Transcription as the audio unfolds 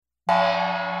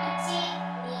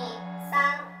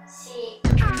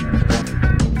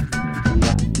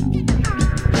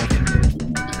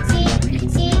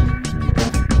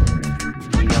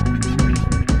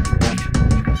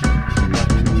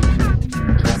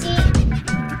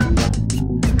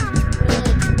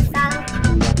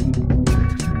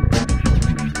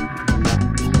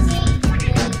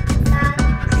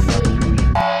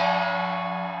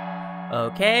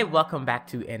Hi, welcome back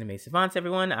to Anime Savants,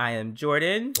 everyone. I am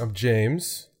Jordan. I'm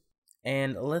James.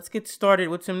 And let's get started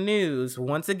with some news.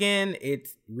 Once again,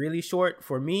 it's really short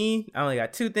for me. I only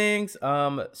got two things.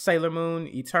 Sailor Moon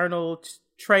Eternal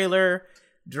trailer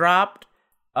dropped.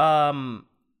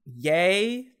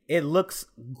 Yay. It looks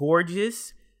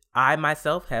gorgeous. I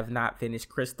myself have not finished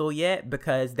Crystal yet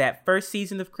because that first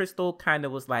season of Crystal kind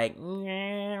of was like,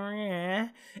 and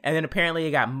then apparently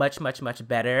it got much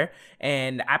better.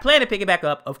 And I plan to pick it back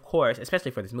up, of course,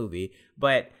 especially for this movie.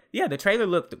 But yeah, the trailer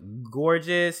looked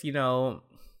gorgeous. You know,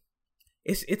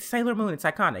 it's Sailor Moon. It's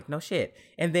iconic. No shit.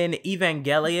 And then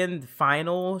Evangelion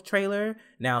final trailer.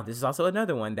 Now, this is also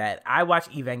another one that I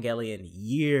watched Evangelion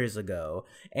years ago.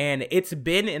 And it's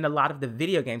been in a lot of the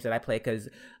video games that I play because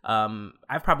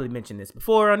I've probably mentioned this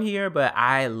before on here, but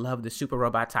I love the Super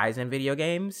Robot Taisen video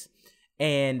games.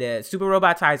 And Super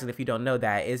Robot Taisen, if you don't know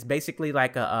that, is basically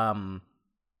like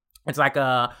it's like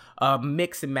a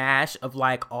mix and mash of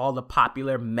like all the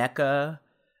popular mecha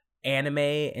anime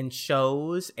and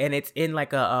shows, and it's in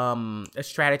like a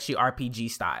strategy RPG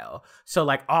style. So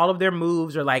like all of their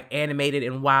moves are like animated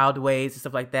in wild ways and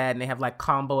stuff like that, and they have like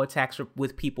combo attacks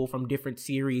with people from different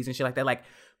series and shit like that. Like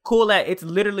cool that it's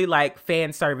literally like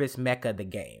fan service mecha the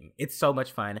game. It's so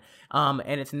much fun.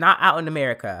 And it's not out in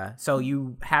America, so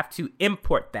you have to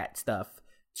import that stuff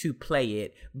to play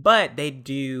it, but they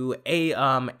do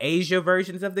Asia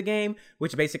versions of the game,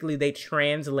 which basically they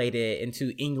translate it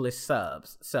into English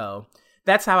subs. So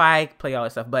that's how I play all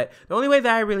this stuff. But the only way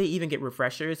that I really even get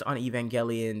refreshers on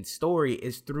Evangelion story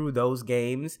is through those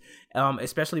games,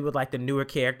 especially with like the newer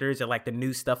characters and like the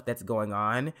new stuff that's going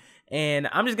on. And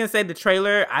I'm just gonna say the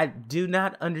trailer, I do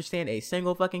not understand a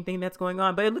single fucking thing that's going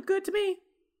on, but it looked good to me.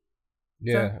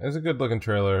 Yeah, it's a good looking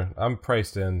trailer. I'm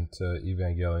priced into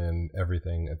Evangelion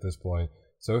everything at this point,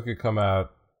 so it could come out,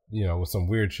 you know, with some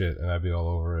weird shit, and I'd be all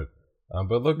over it.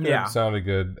 But it looked good, yeah. Sounded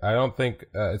good. I don't think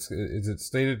is it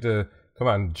stated to come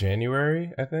out in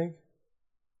January? I think.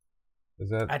 Is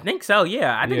that? I think so.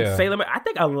 Yeah, I think Sailor Moon.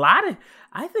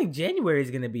 I think January is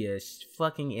gonna be a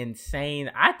fucking insane.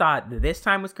 I thought this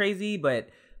time was crazy, but.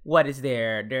 What is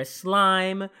there? There's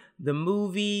Slime, the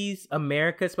movies.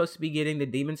 America's supposed to be getting the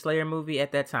Demon Slayer movie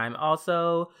at that time.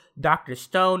 Also, Dr.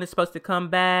 Stone is supposed to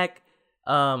come back.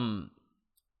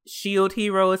 Shield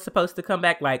Hero is supposed to come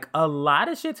back. Like, a lot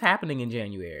of shit's happening in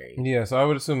January. Yeah, so I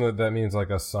would assume that means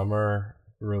like a summer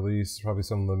release, probably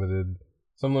some limited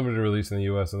release in the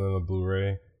US and then a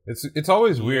Blu-ray. It's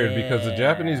always weird because the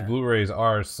Japanese Blu-rays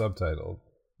are subtitled,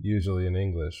 usually in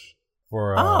English.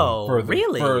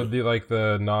 Really? For the like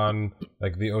the non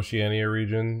like the Oceania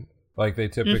region, like they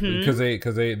typically because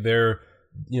they're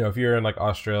you know, if you're in like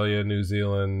Australia, New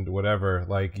Zealand, whatever,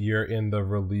 like you're in the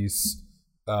release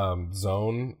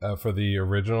zone for the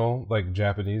original like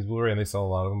Japanese Blu-ray, and they sell a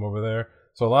lot of them over there.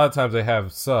 So a lot of times they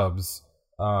have subs,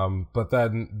 but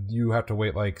then you have to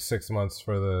wait like 6 months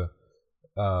for the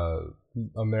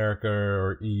America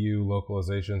or EU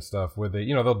localization stuff where they,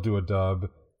 you know, they'll do a dub.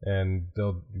 And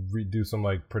they'll redo some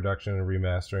like production and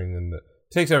remastering, and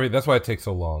that's why it takes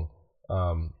so long.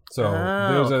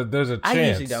 There's a chance. I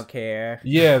usually don't care.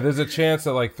 Yeah, there's a chance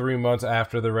that like 3 months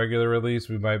after the regular release,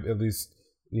 we might at least,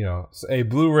 you know, a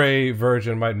Blu-ray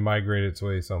version might migrate its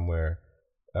way somewhere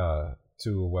to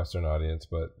a Western audience.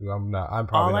 But I'm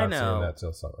probably not seeing that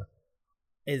till summer.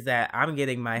 Is that I'm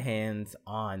getting my hands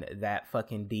on that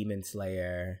fucking Demon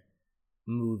Slayer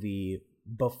movie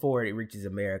before it reaches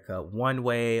America, one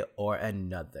way or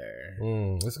another.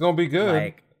 It's gonna be good.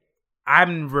 Like,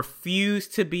 I'm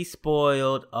refused to be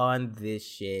spoiled on this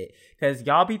shit because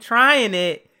y'all be trying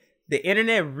it. The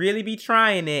internet really be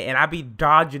trying it, and I be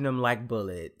dodging them like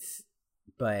bullets.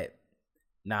 But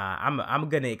nah, I'm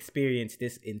gonna experience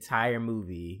this entire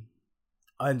movie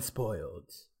unspoiled.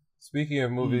 Speaking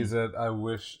of movies that I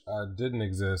wish didn't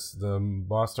exist, the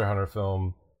Monster Hunter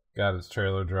film got its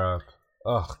trailer drop.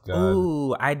 Oh God!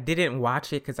 Ooh, I didn't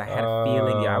watch it because I had a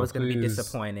feeling I was going to be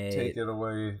disappointed. Take it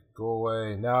away. Go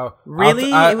away now. Really?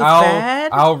 It was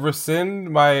bad? I'll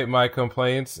rescind my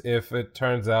complaints if it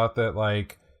turns out that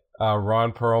like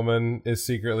Ron Perlman is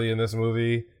secretly in this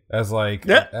movie as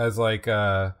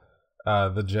the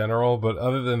general. But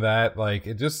other than that, like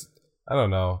it just, I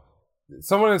don't know.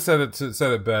 Someone has said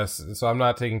it best, so I'm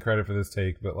not taking credit for this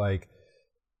take. But like,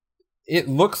 it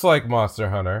looks like Monster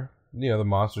Hunter. You know, the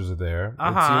monsters are there.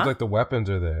 It seems like the weapons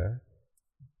are there.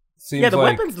 The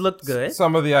weapons looked good.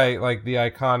 Some of the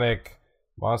iconic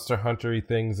Monster Hunter-y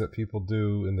things that people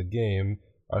do in the game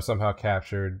are somehow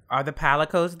captured. Are the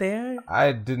Palicos there?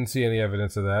 I didn't see any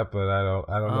evidence of that, but I don't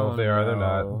know if they are or they're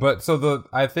not. But so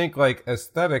I think like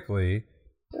aesthetically,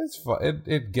 it's fun.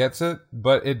 It gets it,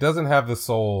 but it doesn't have the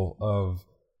soul of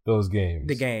those games.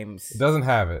 The games. It doesn't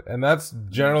have it. And that's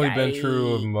generally been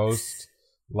true of most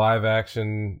live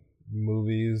action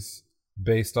movies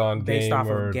based on games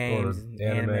or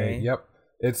anime. Yep.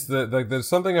 It's there's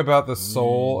something about the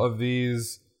soul of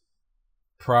these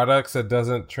products that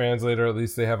doesn't translate, or at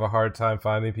least they have a hard time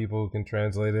finding people who can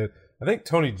translate it. I think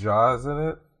Tony Jaa is in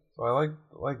it, so I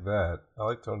like that. I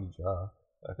like Tony Jaa.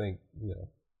 I think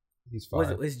he's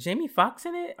fine. Was Jamie Foxx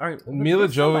in it, or Mila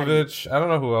Jovovich? I don't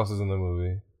know who else is in the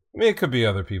movie. I mean, it could be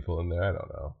other people in there. I don't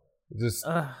know. Just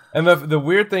and the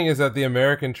weird thing is that the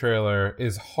American trailer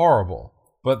is horrible,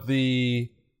 but the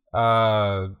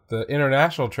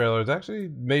international trailer has actually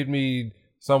made me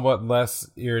somewhat less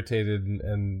irritated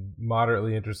and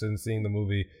moderately interested in seeing the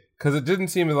movie, because it didn't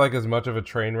seem like as much of a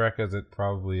train wreck as it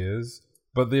probably is.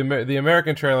 But the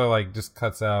American trailer like just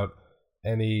cuts out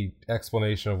any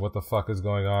explanation of what the fuck is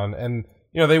going on, and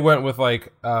they went with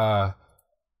like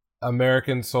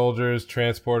American soldiers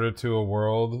transported to a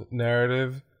world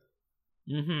narrative.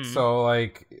 Mm-hmm. So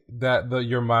like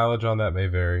your mileage on that may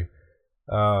vary.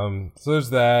 So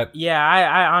there's that. Yeah,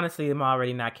 I honestly am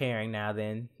already not caring now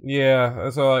then. Yeah,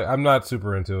 so I'm not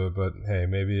super into it, but hey,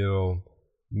 maybe it'll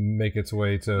make its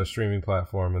way to a streaming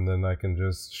platform and then I can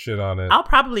just shit on it. I'll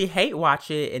probably hate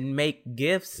watch it and make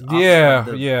gifs of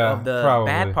the probably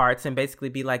bad parts and basically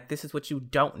be like, this is what you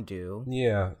don't do.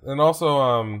 Yeah, and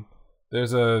also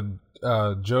there's a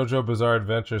JoJo Bizarre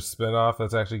Adventure spinoff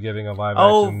that's actually getting a live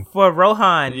action. Oh, for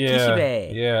Rohan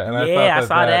Kishibe. Yeah, and I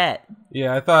saw that.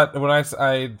 Yeah, I thought when I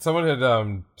someone had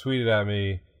tweeted at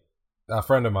me, a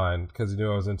friend of mine, because he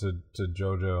knew I was into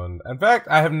JoJo, and in fact,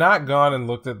 I have not gone and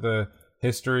looked at the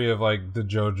history of like the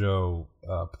JoJo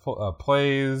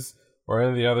plays or any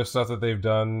of the other stuff that they've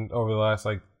done over the last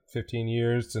like 15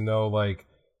 years to know like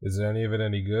is there any of it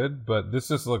any good? But this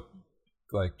just looked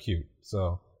like cute,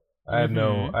 so I had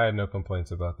no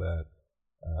complaints about that.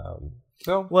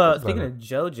 Speaking of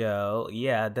JoJo,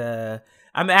 yeah,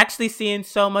 I'm actually seeing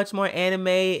so much more anime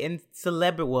and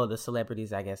the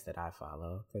celebrities I guess that I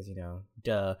follow, because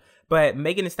duh. But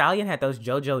Megan Thee Stallion had those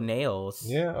JoJo nails.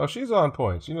 Yeah, oh, she's on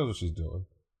point. She knows what she's doing.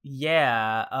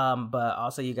 Yeah, but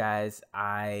also you guys,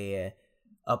 I've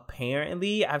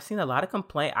seen a lot of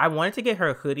complaints. I wanted to get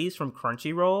her hoodies from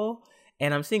Crunchyroll,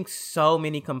 and I'm seeing so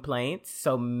many complaints.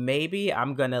 So maybe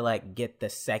I'm gonna like get the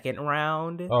second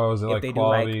round. Oh, is it like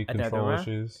quality control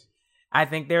issues? I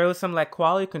think there was some like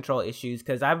quality control issues,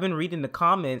 because I've been reading the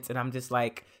comments and I'm just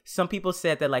like, some people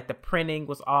said that like the printing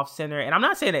was off center, and I'm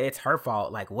not saying that it's her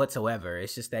fault like whatsoever.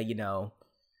 It's just that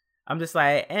I'm just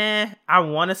like, I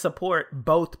want to support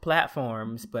both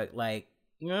platforms, but like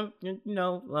do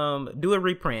a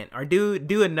reprint or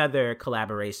do another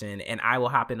collaboration, and I will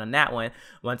hop in on that one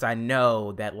once I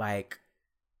know that like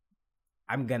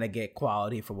I'm gonna get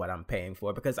quality for what I'm paying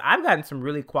for, because I've gotten some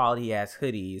really quality ass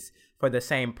hoodies for the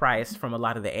same price from a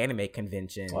lot of the anime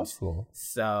conventions. That's cool.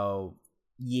 So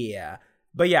yeah.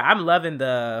 But yeah, I'm loving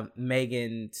the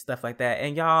Megan stuff like that.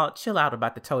 And y'all chill out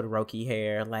about the Todoroki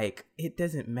hair. Like, it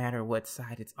doesn't matter what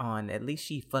side it's on. At least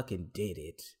she fucking did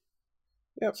it.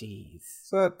 Yep. Jeez.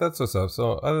 So that's what's up.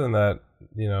 So other than that,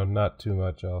 not too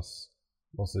much else.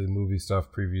 Mostly movie stuff,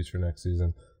 previews for next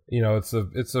season. It's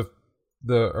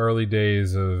the early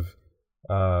days of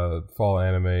fall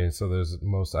anime. So there's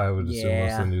I would assume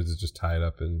most of the news is just tied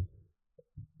up in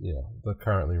the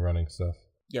currently running stuff.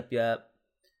 Yep.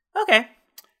 Okay.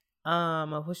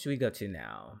 What should we go to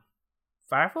now?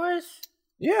 Fire Force?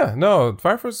 Yeah, no,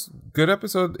 Fire Force, good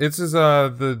episode. It's just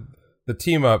the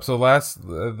team up. So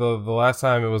the last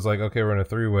time it was like, okay, we're in a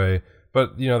 3-way,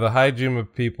 but the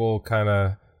Hajime people kind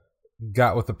of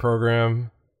got with the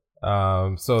program.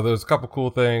 So there's a couple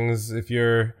cool things. If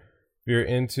you're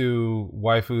into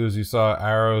waifus, you saw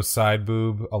Arrow's side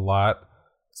boob a lot.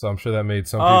 So I'm sure that made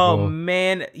some people. Oh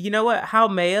man, you know what? How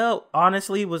Maya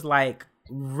honestly was like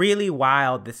really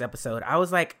wild this episode. I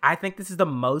was like, I think this is the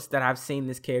most that I've seen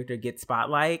this character get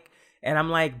spotlight, and I'm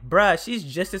like, bruh, she's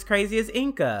just as crazy as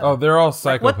Inca. Oh, they're all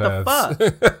psychopaths. Like, what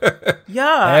the fuck?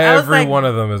 Yeah, every one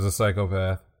of them is a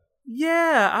psychopath.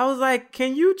 Yeah, I was like,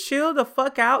 can you chill the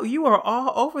fuck out? You are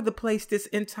all over the place this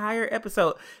entire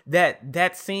episode.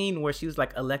 That scene where she was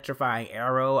like electrifying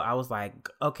Arrow, I was like,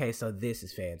 okay, so this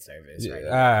is fan service, right?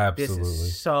 Absolutely. This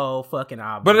is so fucking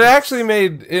obvious. But it actually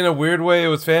made, in a weird way, it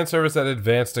was fan service that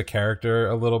advanced a character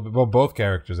a little bit. Well, both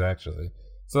characters actually.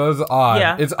 So it was odd.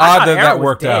 Yeah, it's odd that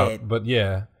worked out. But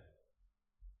yeah,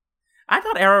 I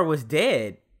thought Arrow was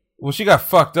dead. Well, she got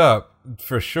fucked up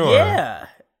for sure. Yeah.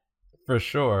 For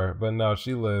sure, but no,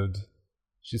 she lived.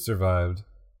 She survived.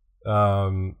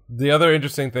 The other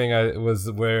interesting thing was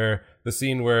where the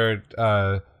scene where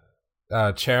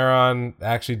Charon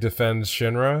actually defends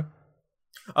Shinra.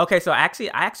 Okay, so I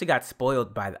actually got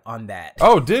spoiled on that.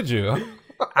 Oh, did you?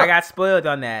 I got spoiled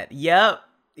on that. Yep.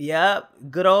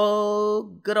 Good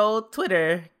old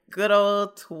Twitter. Good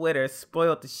old Twitter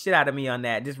spoiled the shit out of me on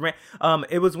that.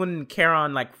 It was when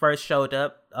Charon like first showed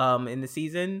up in the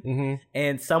season,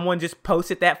 and someone just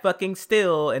posted that fucking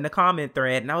still in the comment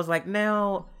thread, and I was like,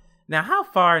 now how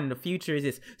far in the future is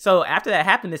this? So after that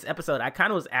happened, this episode, I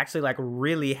kind of was actually like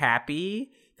really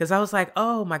happy because I was like,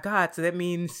 oh my god, so that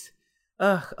means,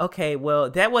 okay, well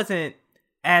that wasn't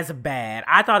as bad.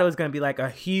 I thought it was gonna be like a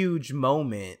huge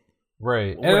moment.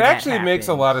 Right. And it actually makes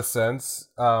a lot of sense.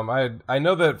 I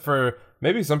know that for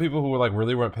maybe some people who were like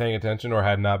really weren't paying attention or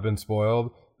had not been spoiled,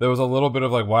 there was a little bit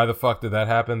of like, why the fuck did that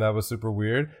happen? That was super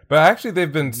weird. But actually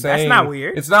they've been saying that's not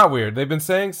weird. It's not weird. They've been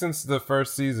saying since the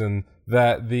first season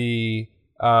that the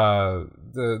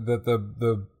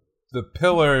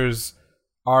pillars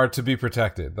are to be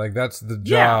protected. Like that's the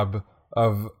job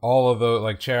of all of the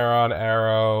like Charon,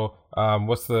 Arrow,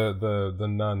 what's the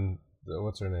nun,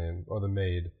 what's her name? Or the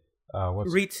maid?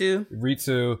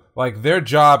 Ritsu. Like their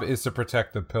job is to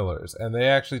protect the pillars, and they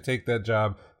actually take that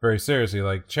job very seriously.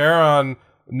 Like Charon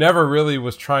never really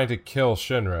was trying to kill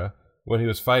Shinra when he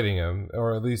was fighting him,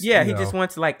 or at least he just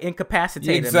wants to like incapacitate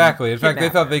him. Exactly. In fact, they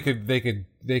thought they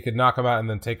could knock him out and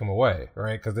then take him away,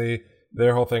 right? Because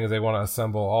their whole thing is they want to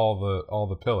assemble all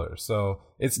the pillars. So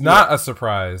it's not a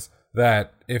surprise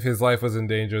that if his life was in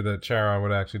danger, that Charon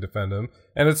would actually defend him,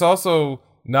 and it's also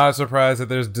not a surprise that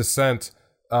there's dissent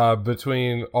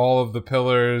between all of the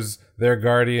pillars, their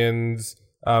guardians,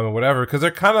 and whatever, because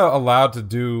they're kind of allowed to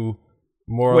do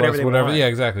more or less whatever. Yeah,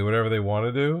 exactly, whatever they want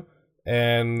to do,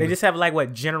 and they just have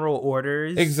like general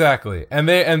orders. Exactly,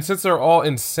 and since they're all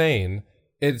insane,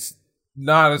 it's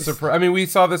not a surprise. I mean, we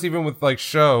saw this even with like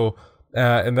Sho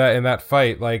in that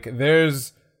fight. Like,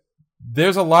 there's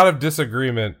a lot of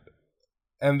disagreement,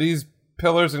 and these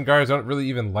pillars and guards don't really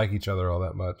even like each other all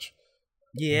that much.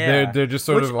 Yeah, they're just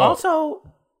sort of also.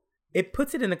 It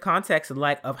puts it in the context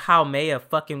of how Maya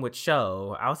fucking with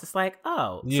Sho. I was just like,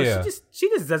 oh, so she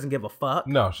just doesn't give a fuck.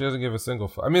 No, she doesn't give a single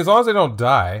fuck. I mean, as long as they don't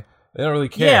die, they don't really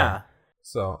care. Yeah.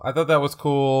 So I thought that was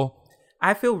cool.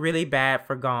 I feel really bad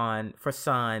for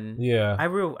Sun. Yeah.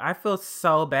 I feel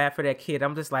so bad for that kid.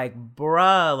 I'm just like,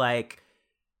 bruh, like,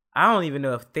 I don't even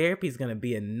know if therapy is gonna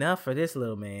be enough for this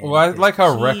little man. Well, I like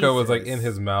how Rekka was like in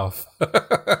his mouth.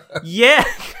 Yeah.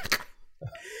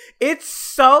 It's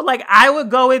so like I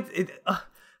would go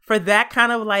for that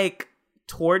kind of like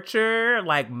torture,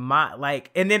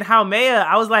 and then how Maya,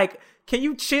 I was like, can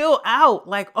you chill out?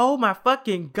 Like, oh my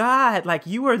fucking god, like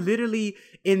you were literally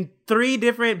in 3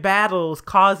 different battles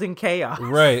causing chaos,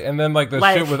 right? And then like the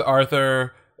shit with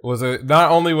Arthur not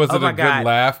only was it a good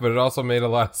laugh, but it also made a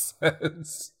lot of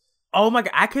sense. Oh my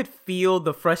god, I could feel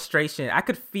the frustration. I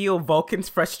could feel Vulcan's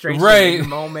frustration in the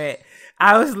moment.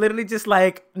 I was literally just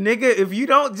like, nigga, if you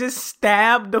don't just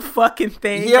stab the fucking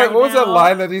thing. Yeah, what was that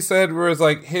line that he said where it's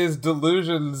like his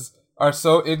delusions are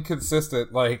so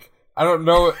inconsistent? Like, I don't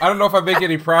know if I make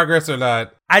any progress or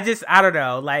not. I don't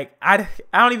know. Like, I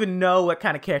don't even know what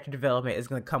kind of character development is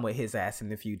going to come with his ass in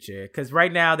the future. Because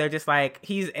right now they're just like,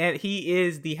 he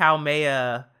is the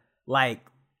Haumea like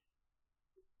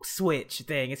switch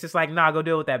thing. It's just like, nah, go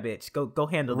deal with that bitch. Go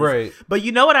handle this. Right. But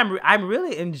you know what I'm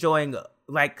really enjoying.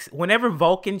 Like, whenever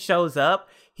Vulcan shows up,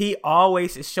 he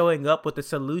always is showing up with a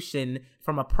solution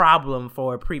from a problem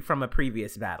from a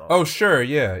previous battle. Oh, sure,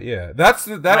 yeah.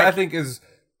 That I think is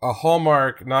a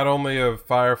hallmark not only of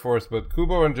Fire Force but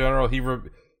Kubo in general.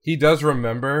 He does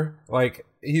remember. Like,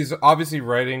 he's obviously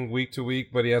writing week to week,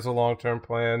 but he has a long-term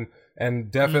plan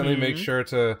and definitely makes sure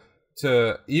to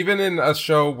even in a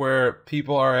show where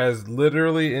people are as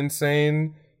literally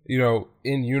insane, you know,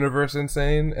 in universe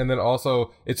insane, and then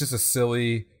also it's just a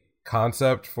silly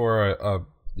concept for a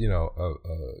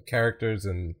characters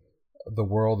and the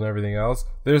world and everything else.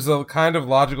 There's a kind of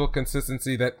logical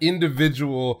consistency that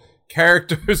individual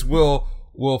characters will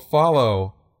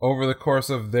follow over the course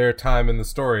of their time in the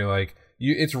story. Like,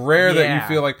 it's rare that you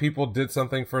feel like people did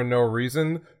something for no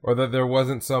reason, or that there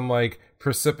wasn't some like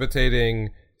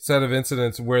precipitating set of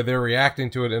incidents where they're reacting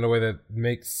to it in a way that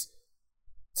makes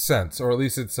sense, or at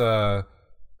least it's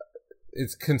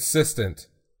consistent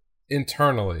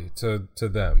internally to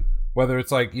them. Whether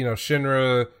it's like, you know,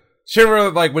 Shinra,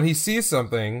 like when he sees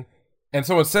something and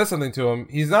someone says something to him,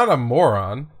 he's not a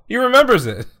moron. He remembers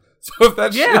it. So if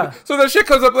that shit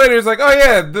comes up later, he's like, oh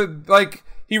yeah,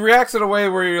 he reacts in a way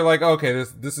where you're like, okay,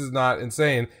 this is not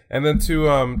insane. And then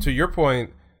to your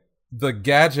point, the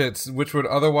gadgets, which would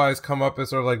otherwise come up as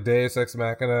sort of like Deus Ex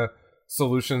Machina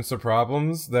solutions to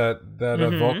problems that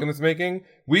Vulcan is making,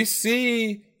 we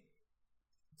see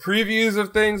previews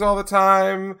of things all the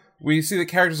time. We see the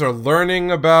characters are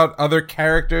learning about other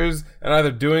characters and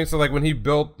either doing so. Like when he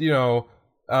built,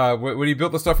 when he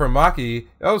built the stuff for Maki,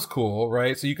 that was cool,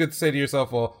 right? So you could say to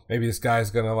yourself, well, maybe this guy's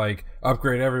gonna like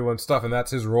upgrade everyone's stuff, and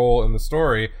that's his role in the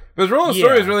story. But his role in the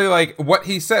story is really like what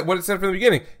it said from the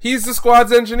beginning. He's the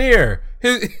squad's engineer.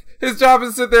 His job is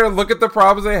to sit there and look at the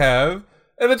problems they have,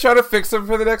 and then try to fix them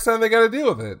for the next time they got to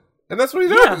deal with it. And that's what he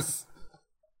does.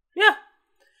 Yeah.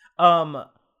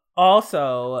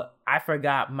 Also, I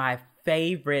forgot my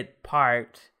favorite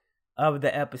part of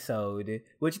the episode,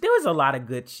 which there was a lot of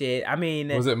good shit. I mean,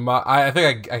 was it I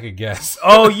think I could guess.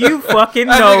 Oh, you fucking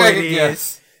know it is.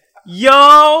 Guess.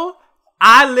 Yo,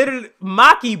 I literally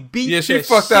Maki beat the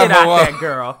shit out that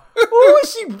girl. Ooh,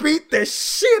 she beat the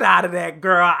shit out of that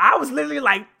girl. I was literally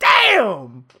like,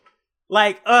 damn.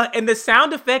 Like, and the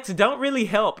sound effects don't really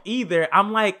help either.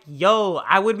 I'm like, yo,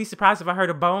 I wouldn't be surprised if I heard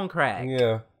a bone crack.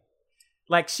 Yeah.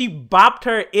 Like she bopped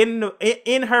her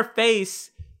in her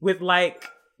face with like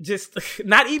just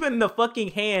not even the fucking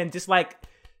hand, just like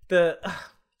the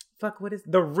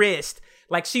the wrist.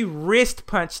 Like she wrist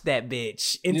punched that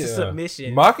bitch into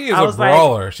submission. Maki is a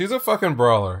brawler. Like, she's a fucking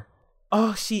brawler.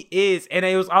 Oh, she is. And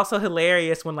it was also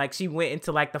hilarious when like she went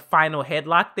into like the final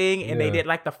headlock thing and they did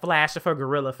like the flash of her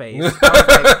gorilla face.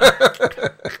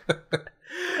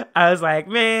 I was like,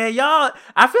 man, y'all,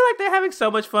 I feel like they're having so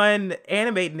much fun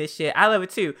animating this shit. I love it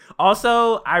too.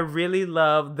 Also, I really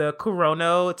love the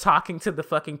Kurono talking to the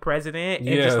fucking president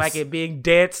and just like it being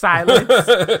dead silence.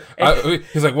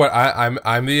 He's like, what?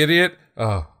 I'm the idiot?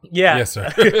 Oh, yeah. Yes,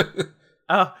 sir.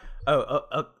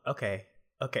 Okay.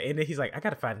 Okay, and then he's like, I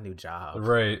gotta find a new job.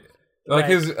 Right. Like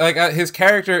his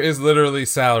character is literally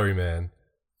Salaryman.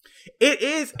 It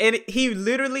is, and he's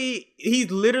literally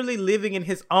living in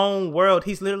his own world.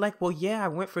 He's literally like, well, yeah, I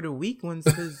went for the weak ones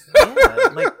because,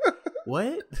 like,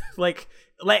 what? like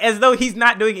as though he's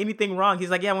not doing anything wrong. He's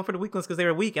like, yeah, I went for the weak ones because they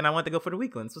were weak, and I want to go for the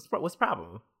weak ones. What's the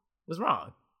problem? What's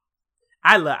wrong?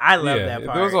 I love that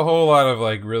part. There was a whole lot of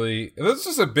like really. This is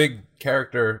just a big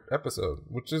character episode,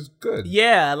 which is good.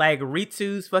 Yeah, like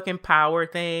Ritsu's fucking power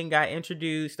thing got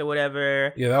introduced or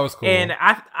whatever. Yeah, that was cool. And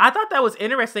I thought that was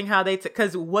interesting how they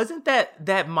because wasn't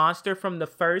that monster from the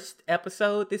first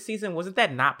episode this season? Wasn't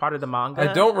that not part of the manga?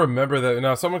 I don't remember that.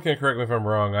 Now, someone can correct me if I'm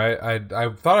wrong. I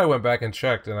thought I went back and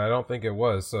checked, and I don't think it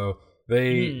was. So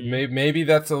they maybe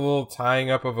that's a little tying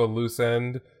up of a loose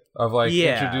end of like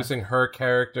introducing her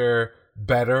character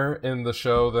better in the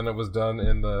show than it was done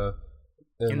in the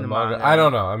manga. I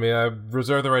don't know. I mean, I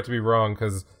reserve the right to be wrong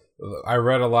because I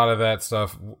read a lot of that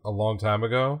stuff a long time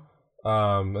ago,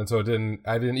 and so I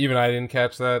didn't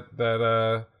catch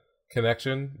that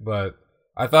connection. But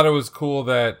I thought it was cool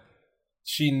that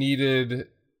she needed,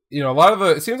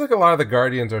 it seems like a lot of the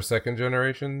Guardians are second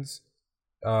generations,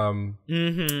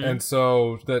 and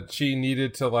so that she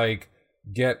needed to like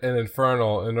get an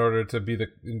Infernal in order to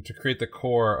to create the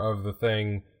core of the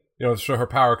thing, so her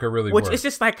power could really work. Which is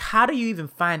just like, how do you even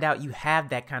find out you have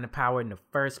that kind of power in the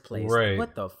first place? Right. Like,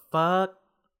 what the fuck?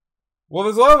 Well,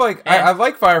 there's a lot of like, I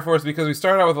like Fire Force because we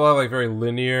started out with a lot of like very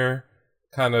linear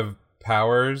kind of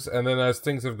powers, and then as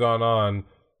things have gone on,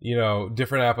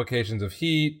 different applications of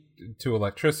heat to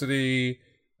electricity,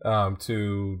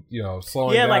 to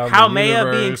slowing down like how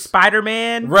Maya being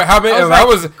Spider-Man, right? How Maya that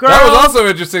was also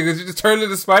interesting. She just turned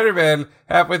into Spider-Man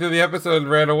halfway through the episode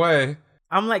and ran away.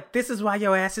 I'm like, this is why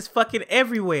your ass is fucking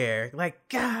everywhere. Like,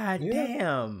 god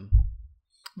damn.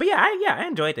 But I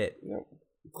enjoyed it.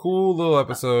 Cool little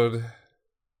episode.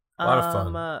 A lot of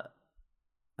fun.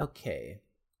 Okay,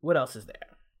 what else is there?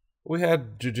 We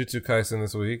had Jujutsu Kaisen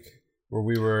this week, where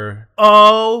we were.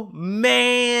 Oh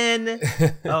man!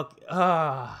 Okay.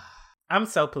 I'm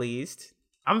so pleased.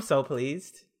 I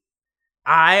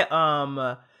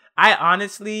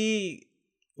honestly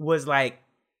was like,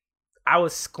 I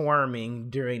was squirming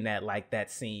during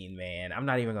that scene, man. I'm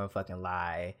not even gonna fucking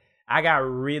lie. I got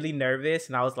really nervous,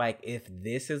 and I was like, if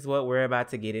this is what we're about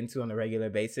to get into on a regular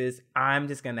basis, I'm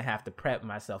just gonna have to prep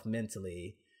myself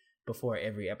mentally before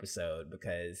every episode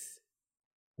because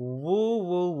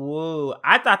woo.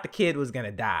 I thought the kid was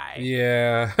gonna die.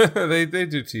 Yeah, they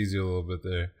do tease you a little bit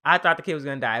there. I thought the kid was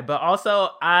gonna die, but also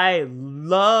I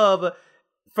love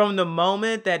from the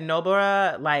moment that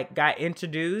Nobara like got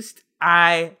introduced,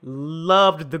 I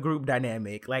loved the group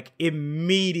dynamic like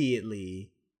immediately.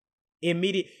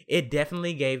 It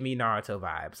definitely gave me Naruto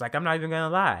vibes. Like, I'm not even gonna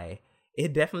lie,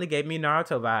 it definitely gave me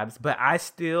Naruto vibes, but I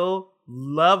still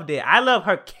loved it. I love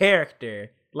her character,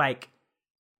 like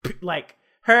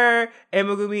her and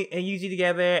Megumi and Yuji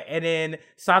together, and then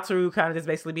Satoru kind of just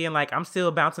basically being like, I'm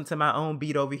still bouncing to my own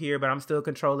beat over here, but I'm still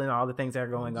controlling all the things that are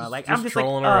going on. Like, I'm just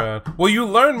trolling like, around. Well, you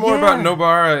learn more about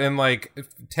Nobara in like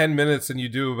 10 minutes than you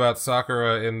do about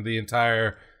Sakura in the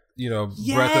entire,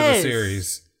 breadth of the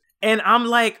series. And I'm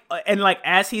like,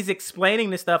 as he's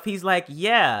explaining this stuff, he's like,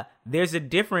 yeah, there's a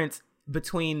difference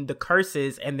between the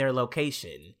curses and their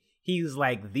location. He's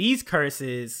like, these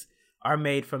curses are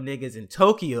made from niggas in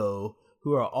Tokyo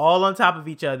who are all on top of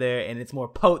each other, and it's more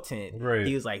potent. Right.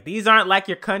 He was like, these aren't like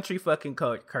your country fucking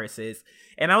curses.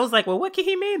 And I was like, well, what can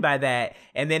he mean by that?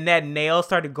 And then that nail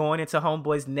started going into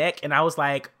Homeboy's neck, and I was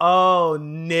like, oh,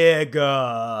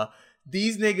 nigga.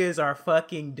 These niggas are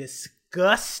fucking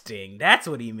disgusting. That's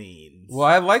what he means. Well,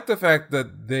 I like the fact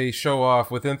that they show off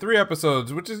within 3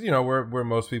 episodes, which is, where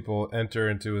most people enter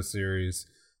into a series,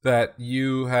 that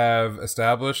you have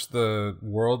established the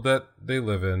world that they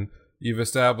live in. You've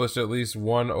established at least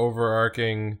one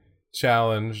overarching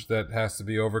challenge that has to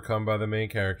be overcome by the main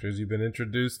characters. You've been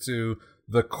introduced to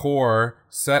the core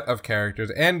set of characters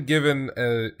and given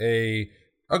a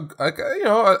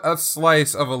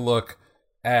slice of a look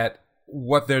at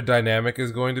what their dynamic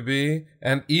is going to be.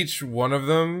 And each one of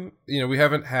them, we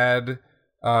haven't had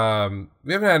an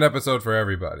episode for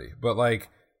everybody, but like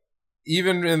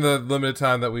even in the limited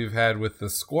time that we've had with the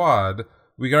squad,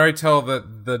 we can already tell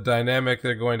that the dynamic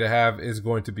they're going to have is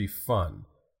going to be fun,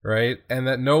 right? And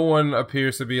that no one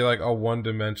appears to be like a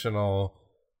one-dimensional,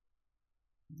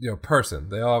 person.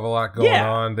 They all have a lot going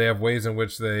on. They have ways in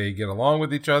which they get along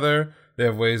with each other. They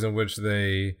have ways in which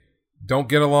they don't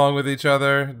get along with each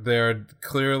other. There are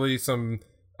clearly some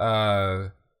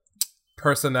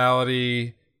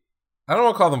personality, I don't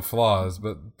want to call them flaws,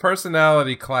 but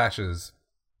personality clashes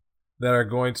that are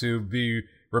going to be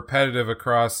repetitive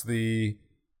across the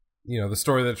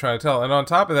story they're trying to tell. And on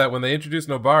top of that, when they introduced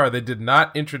Nobara, they did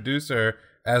not introduce her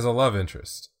as a love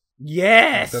interest.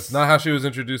 Yes. That's not how she was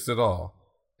introduced at all.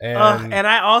 And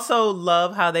I also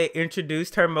love how they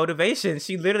introduced her motivation.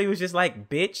 She literally was just like,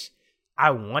 bitch, I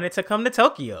wanted to come to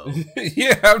Tokyo.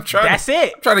 Yeah, I'm trying. That's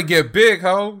it. I'm trying to get big,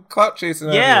 ho. Clout chasing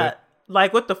out here.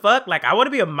 Like, what the fuck? Like, I want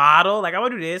to be a model. Like, I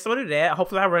want to do this, I want to do that.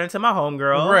 Hopefully I run into my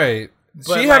homegirl. Right.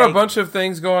 But she had a bunch of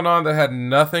things going on that had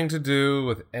nothing to do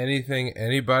with anything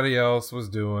anybody else was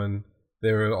doing.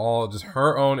 They were all just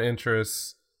her own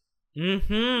interests.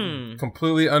 Mm-hmm.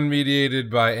 Completely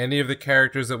unmediated by any of the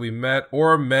characters that we met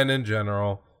or men in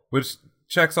general, which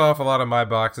checks off a lot of my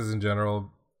boxes in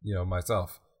general,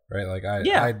 myself, right? Like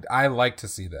I like to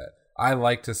see that. I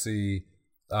like to see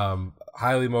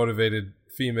highly motivated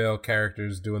female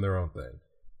characters doing their own thing.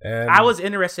 And I was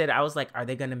interested. I was like, are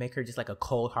they going to make her just like a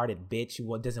cold-hearted bitch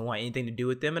who doesn't want anything to do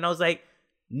with them? And I was like,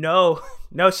 no,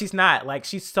 she's not. Like,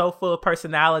 she's so full of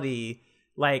personality.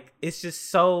 Like, it's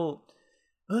just so...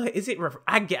 I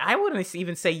wouldn't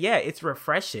even say, it's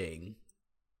refreshing.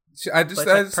 I just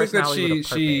think that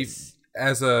she,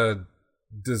 as a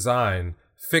design,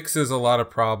 fixes a lot of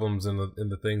problems in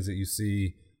the things that you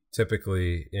see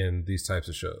typically in these types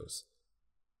of shows.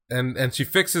 And she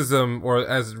fixes them, or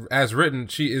as written,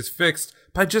 she is fixed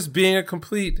by just being a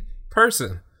complete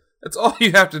person. That's all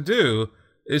you have to do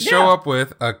is show up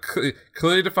with a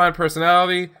clearly defined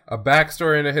personality, a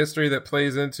backstory and a history that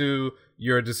plays into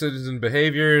your decisions and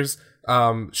behaviors.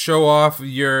 Show off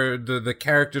the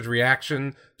character's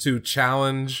reaction to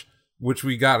challenge, which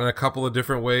we got in a couple of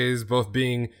different ways, both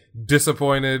being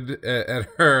disappointed at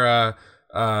her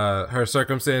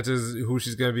circumstances, who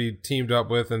she's going to be teamed up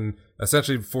with and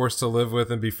essentially forced to live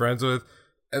with and be friends with,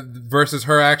 versus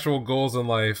her actual goals in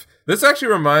life. This actually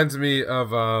reminds me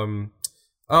of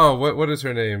what is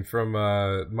her name from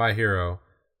My Hero,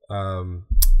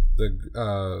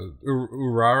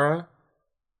 Urara.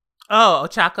 Oh,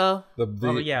 Ochako.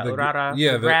 Urara. Yeah, the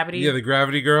Gravity. Yeah, the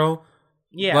Gravity girl.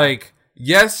 Yeah. Like,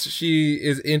 yes, she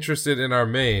is interested in our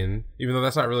main, even though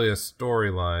that's not really a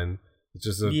storyline. It's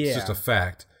just a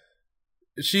fact.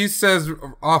 She says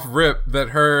off rip that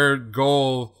her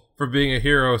goal for being a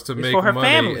hero is to make money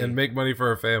family. And make money for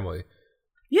her family.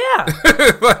 Yeah.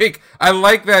 Like, I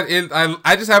like that.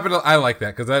 I just happen to I like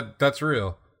that because that's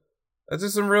real. That's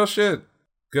just some real shit.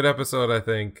 Good episode, I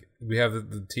think. We have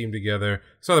the team together.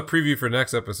 Saw the preview for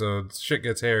next episode. Shit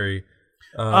gets hairy.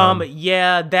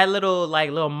 That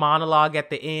little monologue at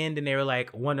the end, and they were like,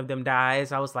 one of them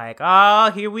dies. I was like,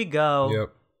 oh, here we go.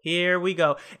 Yep. Here we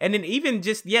go. And then even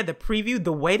just, the preview,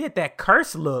 the way that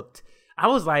curse looked, I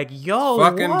was like, yo,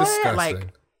 fucking what? disgusting.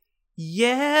 Like,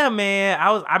 yeah,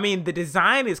 man. The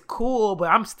design is cool, but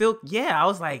I'm still, I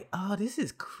was like, oh, this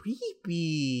is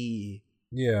creepy.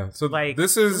 Yeah, so Like,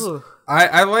 this is ooh.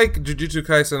 I like Jujutsu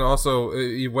Kaisen also,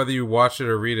 whether you watch it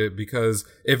or read it, because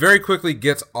it very quickly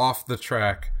gets off the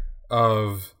track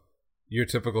of your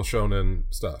typical shonen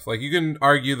stuff. Like, you can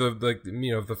argue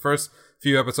the first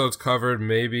few episodes covered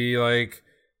maybe like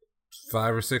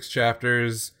 5 or 6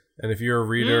 chapters, and if you're a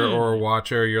reader or a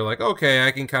watcher, you're like, okay,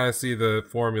 I can kind of see the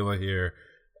formula here.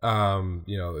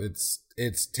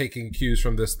 It's taking cues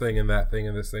from this thing and that thing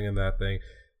and this thing and that thing.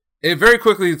 It very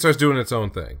quickly starts doing its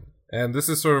own thing. And this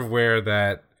is sort of where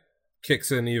that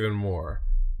kicks in even more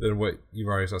than what you've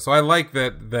already saw. So I like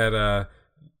that the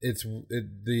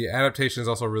adaptation is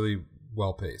also really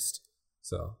well paced.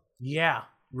 So Yeah.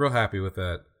 real happy with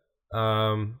that.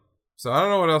 So I don't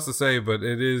know what else to say, but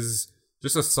it is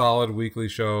just a solid weekly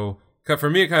show. For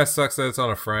me, it kind of sucks that it's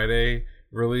on a Friday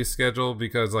release schedule,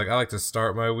 because like I like to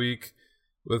start my week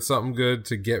with something good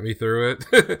to get me through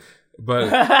it.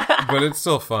 but it's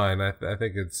still fine. I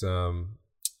think it's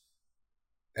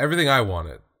everything I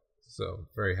wanted. So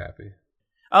very happy.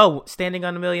 Oh, Standing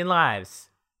on a Million Lives.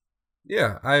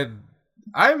 Yeah,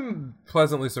 I'm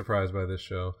pleasantly surprised by this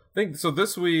show. I think so.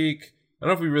 This week, I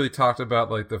don't know if we really talked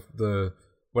about like the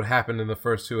what happened in the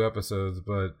first 2 episodes,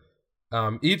 but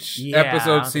each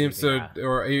episode seems to,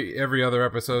 or every other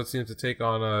episode seems to take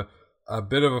on a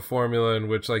bit of a formula in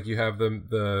which like you have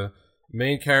the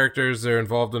main characters, they're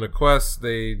involved in a quest,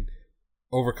 they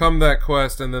overcome that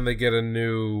quest, and then they get a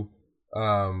new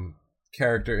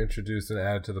character introduced and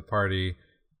added to the party,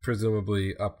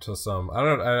 presumably up to some. I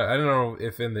don't know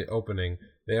if in the opening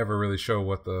they ever really show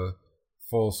what the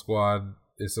full squad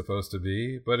is supposed to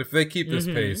be, but if they keep this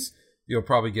pace, you'll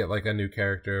probably get like a new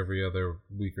character every other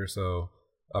week or so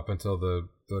up until the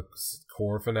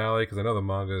core finale, because I know the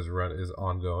manga is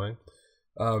ongoing.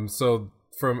 So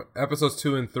from episodes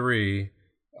 2 and 3,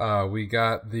 we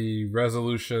got the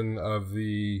resolution of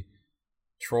the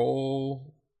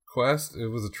troll quest. It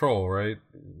was a troll, right?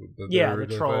 The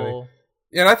troll.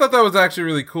 Yeah, and I thought that was actually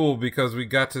really cool, because we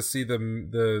got to see the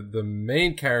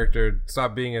main character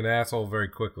stop being an asshole very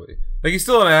quickly. Like, he's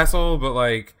still an asshole, but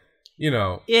like,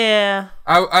 yeah.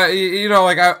 I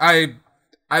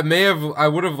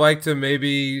would have liked to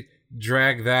maybe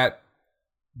drag that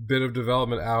bit of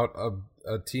development out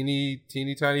a teeny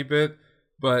tiny bit,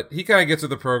 but he kind of gets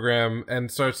with the program and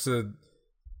starts to,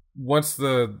 once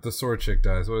the sword chick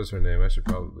dies. What is her name? I should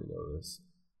probably know this.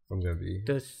 I'm gonna be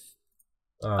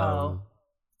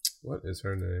what is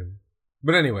her name?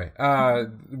 But anyway,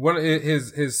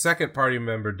 his second party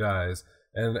member dies,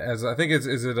 and as I think is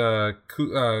it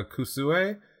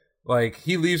Kusue? Like,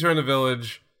 he leaves her in the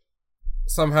village.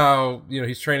 Somehow,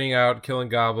 he's training out, killing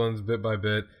goblins bit by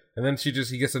bit, and then he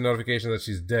gets a notification that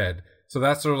she's dead. So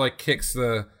that sort of like kicks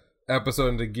the episode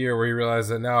into gear, where he realizes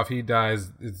that now if he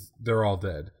dies, they're all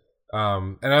dead.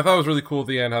 And I thought it was really cool at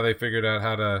the end how they figured out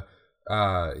how to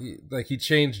he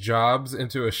changed jobs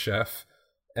into a chef,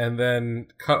 and then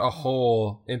cut a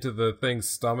hole into the thing's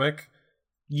stomach.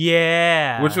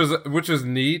 Yeah, which was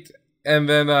neat. And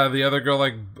then the other girl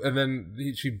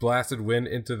she blasted wind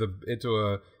into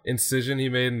a incision he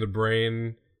made in the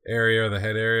brain area or the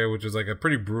head area, which was like a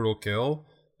pretty brutal kill.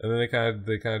 And then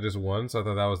they kind of just won, so I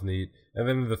thought that was neat. And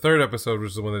then the third episode, which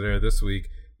is the one that aired this week,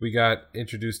 we got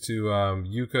introduced to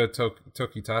Yuka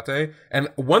Tokitate. And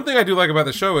one thing I do like about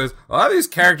the show is a lot of these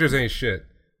characters ain't shit.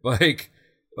 Like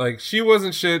she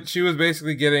wasn't shit. She was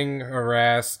basically getting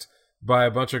harassed by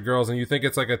a bunch of girls, and you think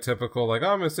it's like a typical like,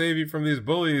 oh, I'm gonna save you from these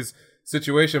bullies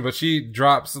situation, but she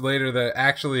drops later that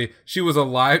actually she was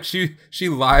she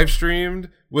live streamed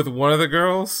with one of the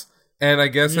girls, and I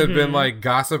guess had been like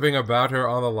gossiping about her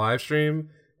on the live stream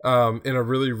in a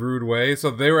really rude way.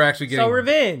 So they were actually getting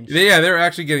revenge. Yeah, they were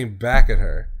actually getting back at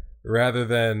her rather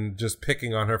than just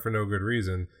picking on her for no good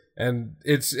reason. And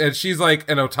she's like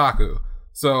an otaku,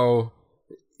 so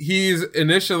he's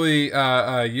initially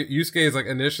Yusuke is like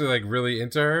initially like really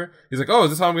into her. He's like, oh,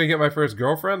 is this how I'm gonna get my first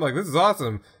girlfriend? Like, this is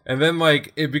awesome. And then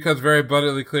like it becomes very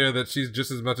abundantly clear that she's just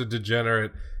as much a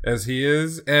degenerate as he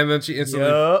is, and then she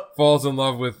instantly falls in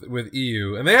love with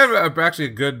Iyu, and they have actually a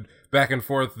good back and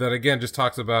forth that again just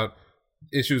talks about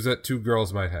issues that two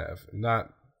girls might have, not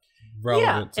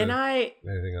relevant to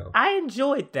anything else. I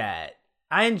enjoyed that.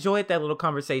 I enjoyed that little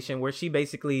conversation where she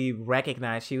basically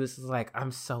recognized, she was like,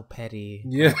 I'm so petty.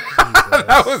 Yeah,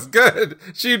 that was good.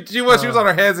 She was on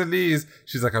her hands and knees.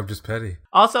 She's like, I'm just petty.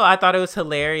 Also, I thought it was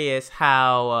hilarious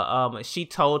how she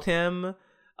told him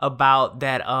about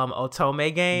that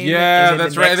Otome game. Yeah,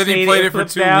 that's right. And then he played it for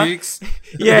 2 weeks.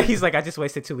 Yeah, he's like, I just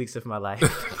wasted 2 weeks of my life.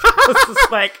 I was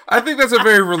just like, I think that's a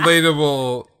very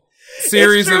relatable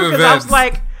series of events. I was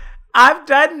like, I've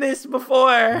done this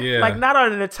before. Yeah. Like, not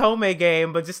on an Otome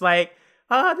game, but just like,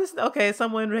 this okay.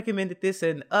 Someone recommended this,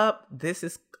 and this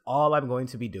is all I'm going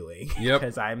to be doing. Yep.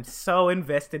 Because I'm so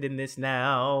invested in this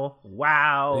now.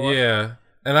 Wow. Yeah.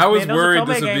 And I was worried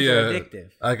this would be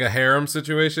addictive. like a harem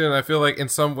situation. And I feel like in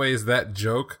some ways that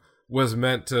joke was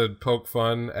meant to poke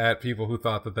fun at people who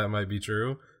thought that might be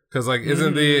true. Because like,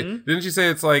 didn't you say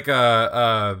it's like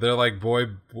they're like boy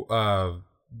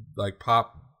like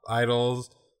pop idols,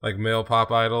 like male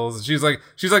pop idols? She's like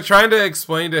trying to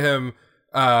explain to him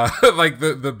like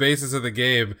the basis of the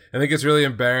game, and then gets really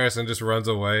embarrassed and just runs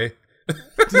away.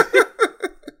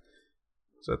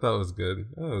 So I thought it was good.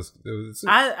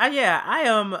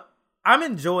 I'm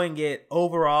enjoying it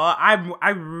overall.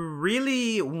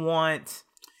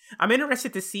 I'm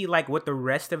interested to see like what the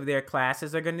rest of their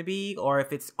classes are going to be, or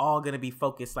if it's all going to be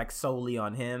focused like solely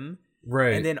on him.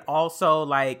 Right. And then also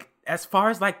like as far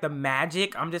as like the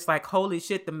magic, I'm just like, holy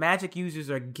shit, the magic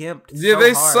users are gimped. Yeah, so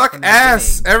they hard suck from the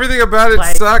ass. beginning. Everything about it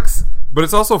Like, sucks. But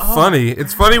it's also funny.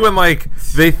 It's funny when like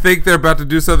they think they're about to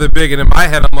do something big, and in my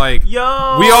head I'm like,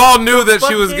 yo, we all knew that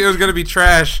it was gonna be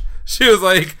trash. She was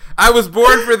like, I was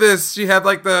born for this. She had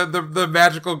like the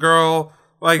magical girl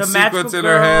like sequence in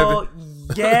her head.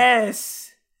 Yes.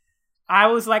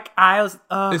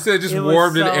 They said it just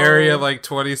warmed an area like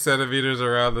 20 centimeters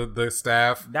around the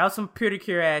staff. That was some pretty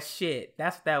cure ass shit.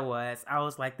 That's what that was. I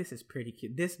was like, this is pretty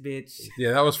cute. This bitch.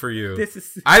 Yeah, that was for you. This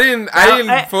is. I didn't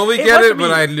fully get it,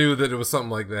 but I knew that it was something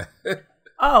like that.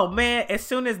 Oh man! As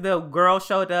soon as the girl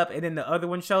showed up and then the other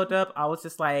one showed up, I was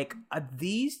just like,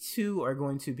 these two are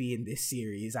going to be in this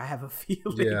series. I have a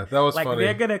feeling. Yeah, that was like funny.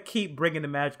 they're gonna keep bringing the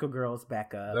magical girls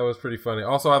back up. That was pretty funny.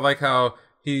 Also, I like how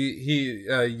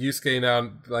Yusuke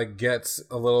now like gets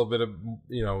a little bit of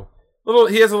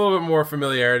he has a little bit more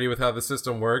familiarity with how the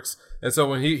system works, and so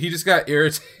when he just got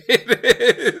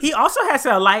irritated. He also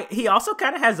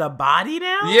kind of has a body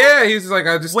now. Yeah, he's like,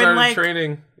 I just started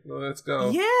training. Let's go.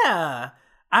 Yeah.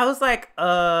 I was like,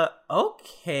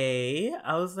 okay.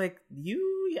 I was like,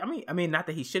 I mean, not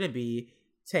that he shouldn't be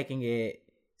taking it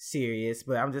serious,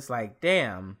 but I'm just like,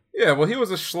 damn. Yeah, well, he was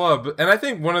a schlub, and I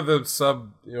think one of the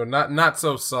not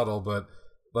so subtle, but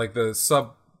like the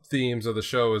sub themes of the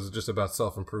show is just about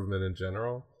self-improvement in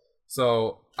general.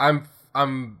 So I'm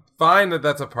fine that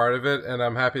that's a part of it, and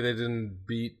I'm happy they didn't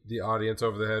beat the audience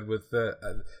over the head with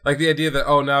that. Like the idea that,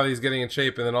 oh, now he's getting in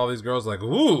shape, and then all these girls like,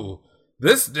 ooh,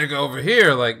 this nigga over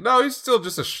here. Like, no, he's still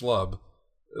just a schlub.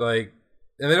 Like,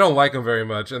 and they don't like him very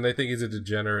much, and they think he's a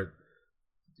degenerate,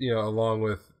 along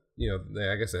with,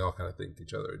 I guess they all kind of think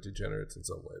each other are degenerates in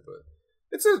some way, but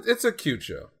it's a cute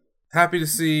show. Happy to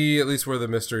see at least where the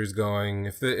mystery's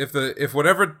going. If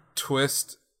whatever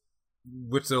twist,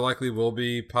 which there likely will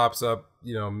be, pops up,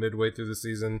 midway through the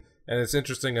season, and it's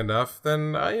interesting enough,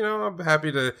 then I'm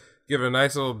happy to give it a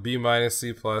nice little B-,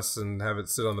 C+ and have it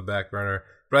sit on the back burner.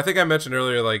 But I think I mentioned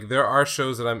earlier, like, there are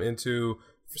shows that I'm into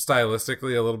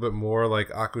stylistically a little bit more, like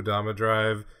Akudama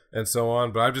Drive and so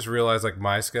on, but I've just realized, like,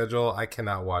 my schedule, I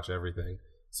cannot watch everything.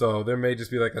 So there may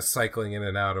just be like a cycling in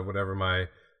and out of whatever my,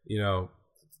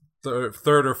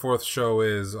 third or fourth show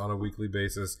is on a weekly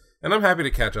basis. And I'm happy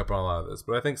to catch up on a lot of this,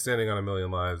 but I think Standing on a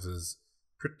Million Lives is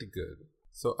pretty good.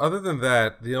 So other than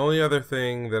that, the only other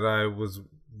thing that I was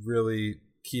really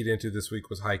keyed into this week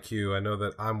was Haikyuu. I know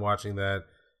that I'm watching that,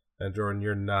 and Jordan,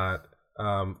 you're not.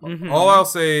 All I'll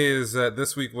say is that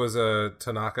this week was a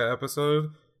Tanaka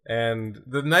episode, and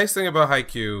the nice thing about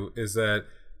Haikyuu is that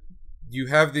you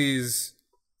have these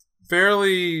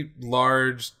fairly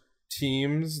large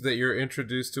teams that you're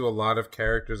introduced to a lot of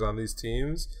characters on these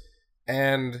teams,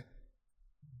 and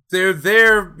they're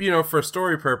there, for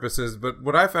story purposes, but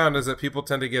what I found is that people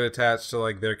tend to get attached to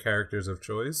like their characters of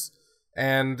choice,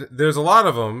 and there's a lot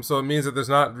of them, so it means that there's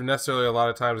not necessarily a lot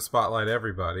of time to spotlight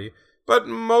everybody, but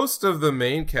most of the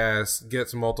main cast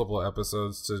gets multiple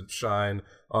episodes to shine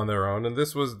on their own, and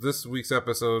this week's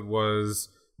episode was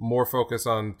more focused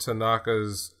on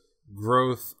Tanaka's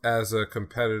growth as a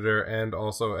competitor and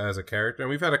also as a character, and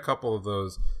we've had a couple of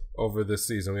those over this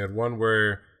season. We had one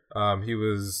where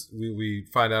we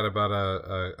find out about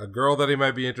a girl that he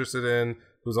might be interested in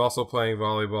who's also playing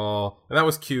volleyball, and that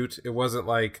was cute. It wasn't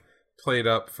like played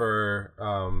up for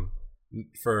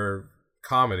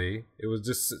comedy.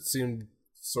 It seemed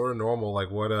sort of normal, like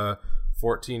what a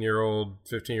 14-year-old,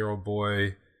 15-year-old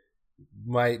boy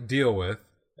might deal with.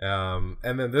 And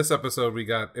then this episode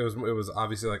it was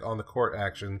obviously like on the court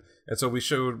action, and so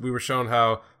we were shown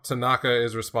how Tanaka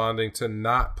is responding to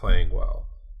not playing well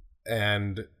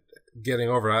and getting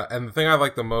over it. And the thing I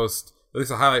liked the most, at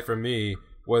least a highlight for me,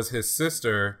 was his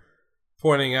sister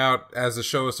pointing out, as the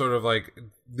show is sort of like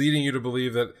leading you to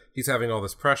believe that he's having all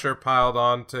this pressure piled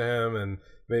on to him and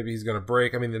maybe he's gonna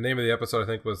break. I mean, the name of the episode I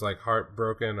think was like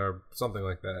Heartbroken or something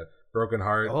like that, Broken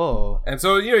Heart. Oh, and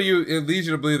so it leads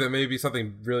you to believe that maybe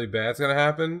something really bad's gonna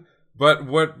happen. But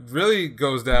what really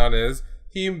goes down is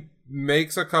he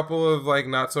makes a couple of like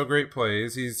not so great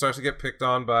plays. He starts to get picked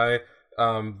on by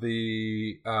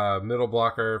the middle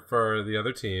blocker for the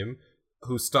other team,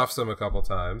 who stuffs him a couple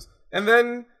times, and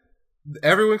then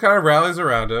everyone kind of rallies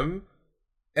around him,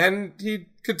 and he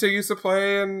continues to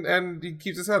play, and he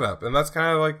keeps his head up, and that's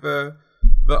kind of like the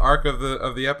arc of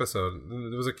the episode.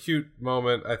 There was a cute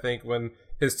moment, I think, when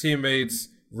his teammates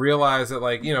realized that,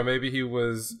 like, maybe he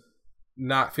was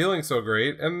not feeling so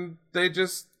great, and they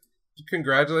just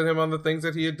congratulate him on the things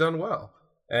that he had done well,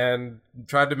 and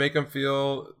tried to make him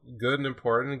feel good and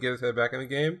important and get his head back in the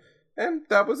game. And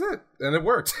that was it. And it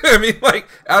worked. I mean, like,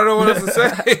 I don't know what else to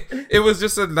say. It was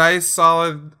just a nice,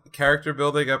 solid character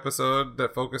building episode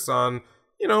that focused on,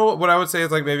 what I would say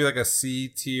is like maybe like a C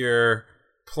tier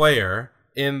player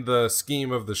in the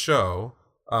scheme of the show.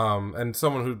 And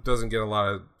someone who doesn't get a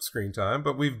lot of screen time,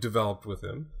 but we've developed with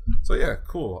him. So yeah,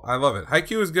 cool. I love it.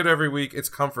 Haikyuu is good every week. It's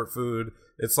comfort food.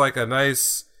 It's like a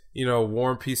nice,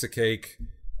 warm piece of cake.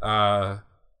 The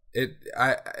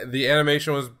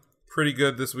animation was pretty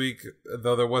good this week,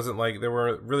 though there weren't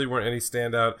any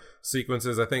standout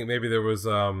sequences. I think maybe there was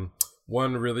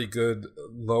one really good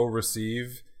low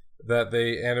receive that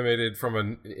they animated from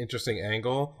an interesting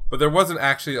angle, but there wasn't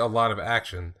actually a lot of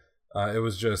action. It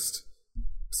was just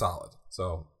solid.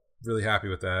 So really happy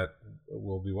with that.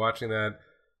 We'll be watching that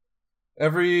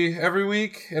every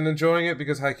week and enjoying it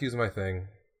because Haikyuu's my thing.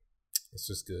 It's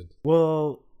just good.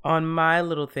 Well, on my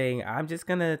little thing, I'm just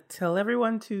gonna tell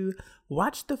everyone to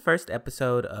watch the first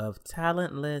episode of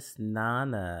Talentless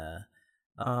Nana.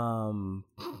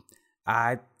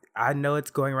 I know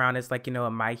it's going around as like, a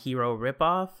My Hero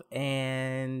ripoff,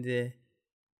 and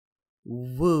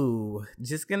woo.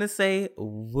 Just gonna say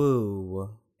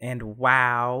woo and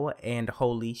wow and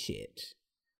holy shit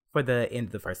for the end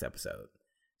of the first episode.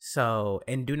 So,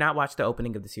 and do not watch the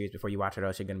opening of the series before you watch it, or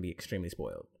else you're gonna be extremely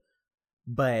spoiled.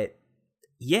 But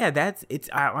yeah,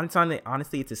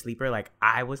 honestly, it's a sleeper. Like,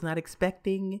 I was not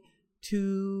expecting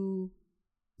to,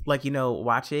 like,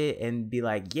 watch it and be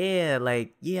like,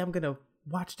 I'm gonna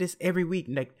watch this every week,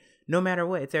 like, no matter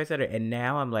what, et cetera. And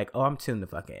now I'm like, oh, I'm tuned the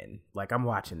fuck in. Like, I'm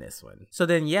watching this one. So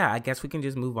then, yeah, I guess we can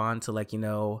just move on to, like,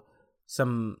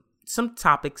 some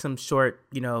topics, some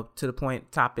short, to the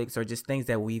point topics, or just things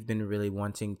that we've been really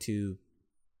wanting to,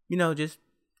 just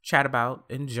chat about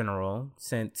in general,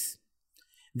 since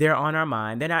they're on our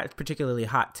mind. They're not particularly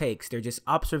hot takes. They're just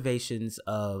observations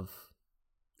of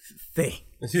things.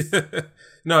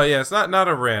 No, yeah, it's not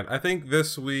a rant. I think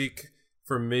this week,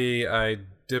 for me, I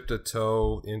dipped a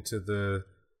toe into the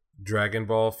Dragon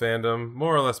Ball fandom,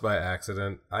 more or less by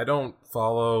accident. I don't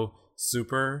follow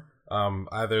Super,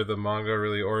 either the manga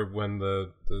really, or when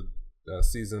the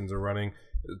seasons are running.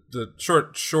 The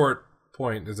short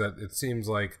point is that it seems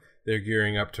like they're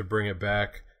gearing up to bring it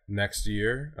back next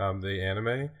year, the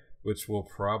anime, which will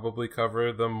probably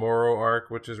cover the Moro arc,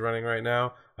 which is running right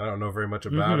now. I don't know very much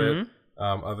about it,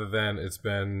 other than it's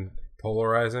been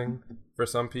polarizing for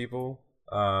some people.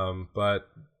 But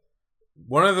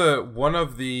one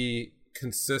of the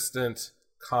consistent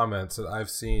comments that I've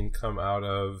seen come out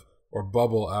of, or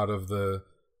bubble out of, the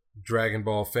Dragon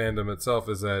Ball fandom itself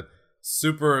is that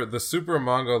the Super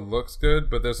manga looks good,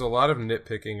 but there's a lot of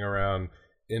nitpicking around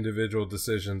individual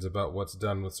decisions about what's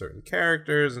done with certain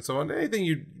characters and so on.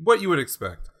 What you would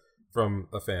expect from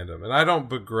a fandom. And I don't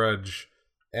begrudge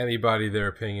anybody their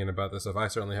opinion about this stuff. I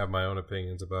certainly have my own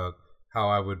opinions about how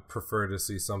I would prefer to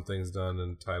see some things done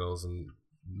in titles and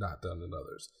not done in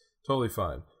others. Totally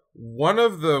fine. One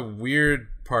of the weird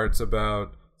parts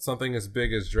about something as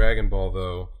big as Dragon Ball,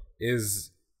 though,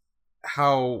 is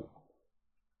how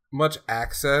much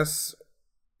access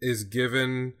is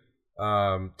given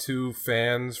to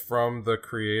fans from the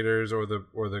creators or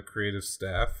the creative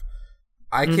staff.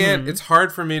 I can't. It's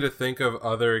hard for me to think of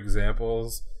other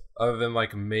examples other than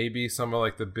like maybe some of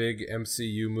like the big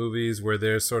MCU movies where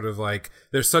there's sort of like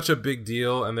there's such a big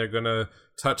deal and they're gonna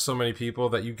touch so many people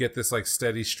that you get this like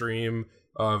steady stream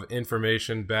of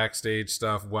information, backstage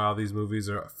stuff while these movies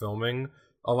are filming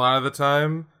a lot of the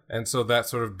time, and so that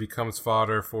sort of becomes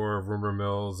fodder for rumor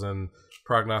mills and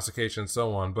prognostication and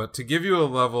so on. But to give you a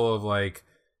level of like,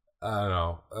 I don't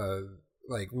know,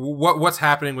 like what's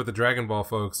happening with the Dragon Ball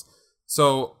folks.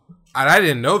 So, and I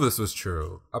didn't know this was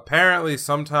true. Apparently,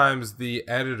 sometimes the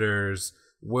editors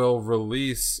will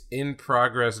release in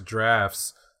progress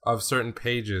drafts of certain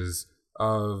pages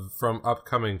from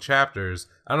upcoming chapters.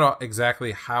 I don't know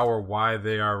exactly how or why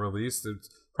they are released. It's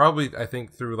probably, I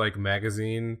think, through like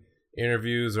magazine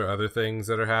interviews or other things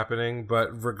that are happening. But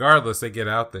regardless, they get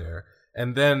out there.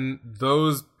 And then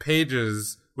those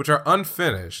pages, which are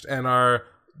unfinished and are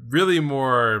really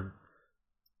more,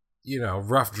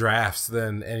 rough drafts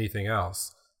than anything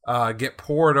else, get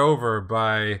poured over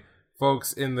by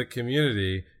folks in the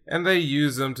community, and they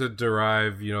use them to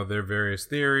derive, their various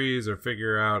theories or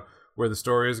figure out where the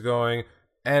story is going.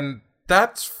 And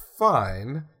that's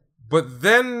fine. But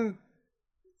then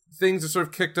things are sort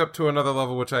of kicked up to another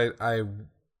level, which I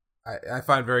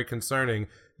find very concerning.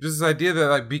 Just this idea that,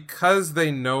 like, because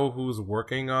they know who's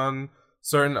working on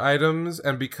certain items,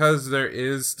 and because there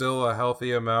is still a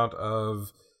healthy amount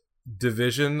of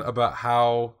division about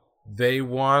how they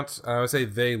want, and I would say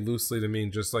they loosely to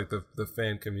mean just like the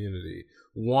fan community,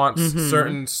 wants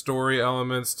certain story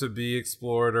elements to be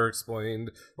explored or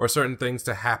explained, or certain things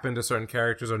to happen to certain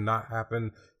characters or not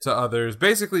happen to others.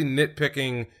 Basically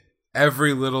nitpicking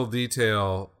every little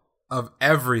detail of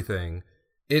everything.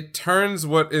 It turns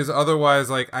what is otherwise,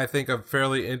 like, I think, a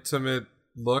fairly intimate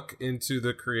look into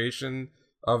the creation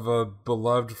of a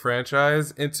beloved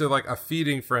franchise into like a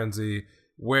feeding frenzy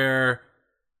where,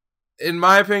 in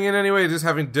my opinion anyway, just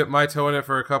having dipped my toe in it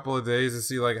for a couple of days to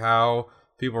see like how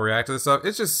people react to this stuff,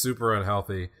 it's just super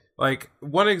unhealthy. Like,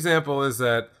 one example is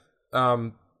that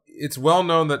it's well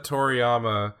known that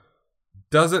Toriyama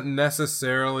doesn't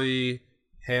necessarily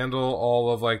handle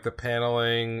all of like the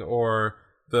paneling or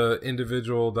the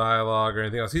individual dialogue or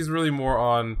anything else. He's really more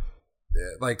on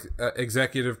like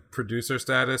executive producer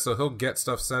status, so he'll get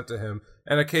stuff sent to him,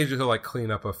 and occasionally he'll like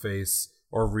clean up a face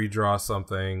or redraw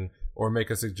something or make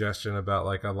a suggestion about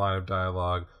like a line of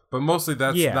dialogue, but mostly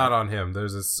that's not on him.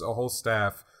 There's a whole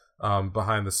staff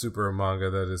behind the Super manga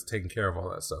that is taking care of all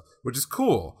that stuff, which is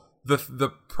cool.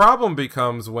 The problem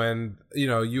becomes when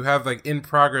you have like in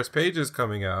progress pages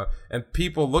coming out and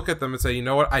people look at them and say, you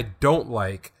know what, I don't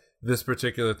like this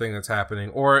particular thing that's happening,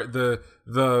 or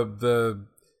the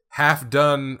half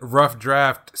done rough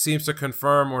draft seems to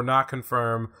confirm or not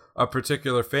confirm a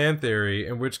particular fan theory,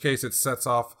 in which case it sets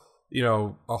off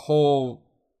a whole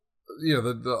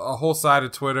a whole side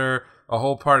of Twitter, a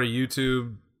whole part of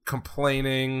YouTube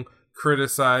complaining,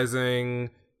 criticizing,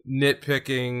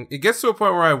 nitpicking. It gets to a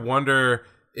point where I wonder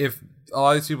if a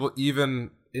lot of these people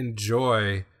even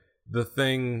enjoy the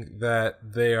thing that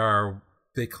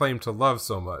they claim to love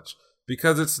so much,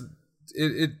 because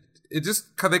it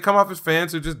just, they come off as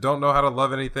fans who just don't know how to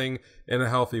love anything in a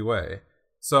healthy way.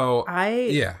 So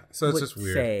so it's just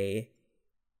weird. Say,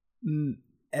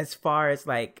 as far as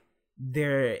like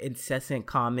their incessant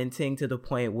commenting to the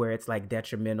point where it's like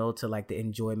detrimental to like the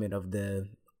enjoyment of the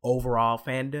overall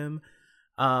fandom,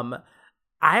 I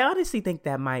honestly think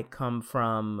that might come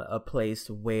from a place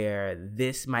where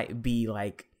this might be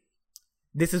like,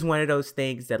 this is one of those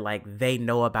things that like they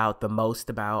know about the most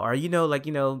about, or you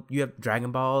have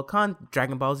Dragon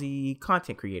Ball Z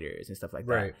content creators and stuff like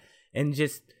that, right? And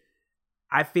just,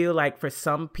 I feel like for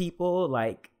some people,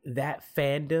 like, that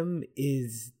fandom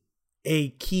is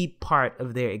a key part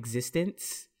of their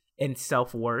existence and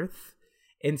self-worth,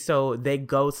 and so they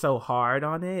go so hard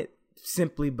on it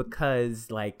simply because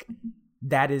like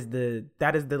that is the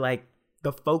like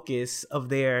the focus of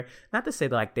their, not to say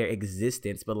like their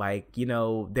existence, but like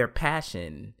their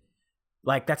passion.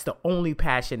 Like, that's the only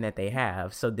passion that they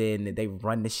have. So then they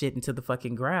run the shit into the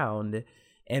fucking ground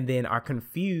and then are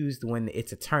confused when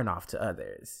it's a turnoff to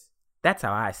others. That's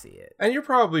how I see it. And you're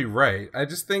probably right. I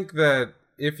just think that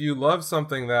if you love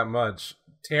something that much,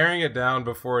 tearing it down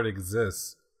before it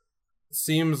exists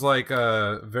seems like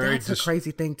a very... That's a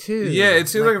crazy thing too. Yeah, it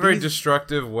seems like a very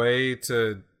destructive way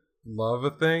to love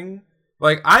a thing.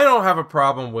 Like, I don't have a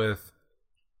problem with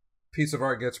piece of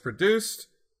art gets produced,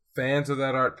 fans of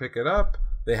that art pick it up,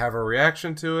 they have a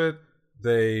reaction to it,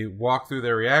 they walk through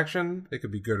their reaction. It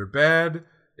could be good or bad.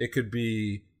 It could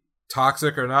be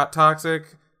toxic or not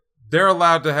toxic. They're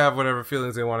allowed to have whatever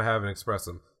feelings they want to have and express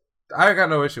them. I got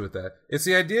no issue with that. It's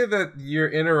the idea that you're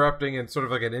interrupting in sort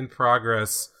of like an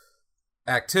in-progress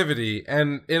activity,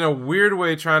 and in a weird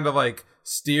way trying to like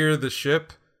steer the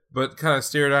ship, but kind of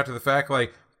steer it out to the fact,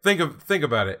 like, think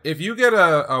about it. If you get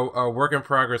a work in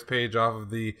progress page off of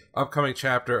the upcoming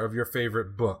chapter of your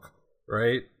favorite book,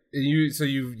 right? You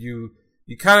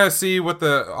kind of see what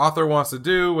the author wants to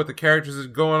do, what the characters are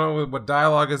going on with, what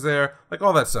dialogue is there, like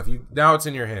all that stuff. Now it's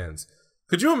in your hands.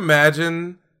 Could you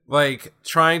imagine like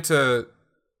trying to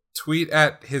tweet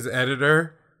at his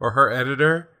editor or her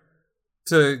editor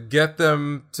to get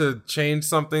them to change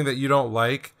something that you don't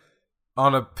like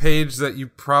on a page that you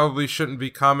probably shouldn't be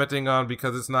commenting on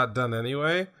because it's not done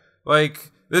anyway?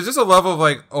 Like, there's just a level of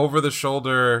like over the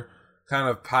shoulder kind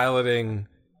of piloting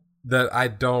that I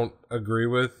don't agree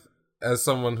with. as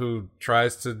someone who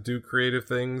tries to do creative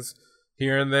things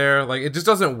here and there, like it just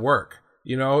doesn't work.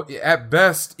 You know, at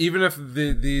best, even if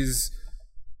these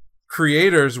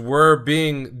creators were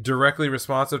being directly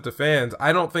responsive to fans,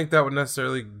 I don't think that would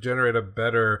necessarily generate a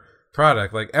better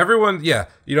product. Like everyone, yeah,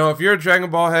 you know, if you're a Dragon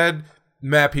Ball head,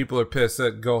 mad people are pissed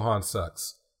that Gohan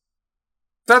sucks.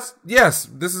 Yes,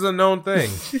 this is a known thing.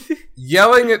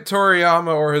 Yelling at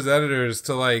Toriyama or his editors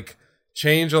to like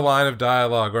change a line of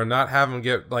dialogue or not have him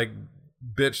get like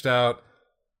bitched out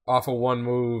off of one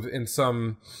move in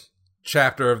some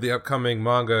chapter of the upcoming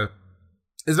manga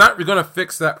is not going to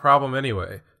fix that problem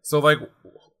anyway. So like,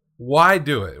 why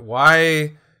do it?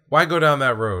 Why go down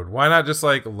that road? Why not just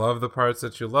like love the parts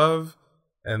that you love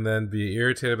and then be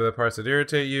irritated by the parts that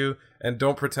irritate you, and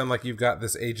don't pretend like you've got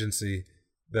this agency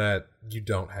that you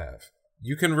don't have.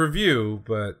 You can review,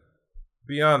 but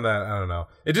beyond that, I don't know.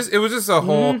 It was just a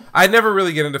whole. I never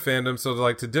really get into fandom,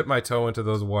 so to dip my toe into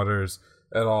those waters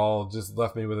at all just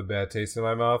left me with a bad taste in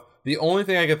my mouth. The only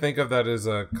thing I can think of that is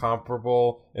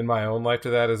comparable in my own life to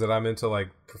that is that I'm into like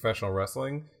professional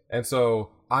wrestling, and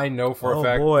so I know for a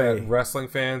fact that wrestling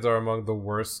fans are among the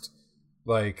worst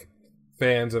like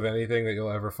fans of anything that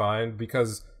you'll ever find,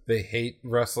 because they hate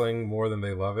wrestling more than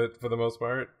they love it for the most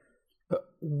part.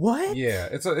 What? Yeah,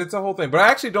 it's a whole thing. But I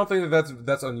actually don't think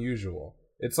that's unusual.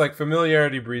 It's like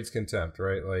familiarity breeds contempt,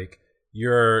 right? Like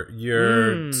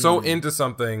you're so into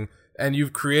something and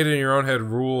you've created in your own head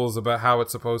rules about how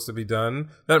it's supposed to be done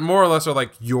that more or less are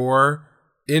like your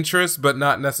interests, but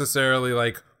not necessarily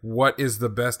like what is the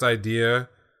best idea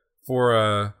for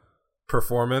a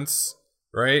performance,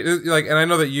 right? Like, and I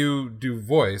know that you do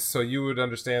voice, so you would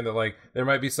understand that like there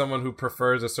might be someone who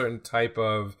prefers a certain type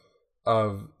of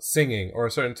singing or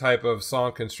a certain type of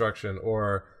song construction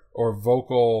or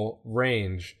vocal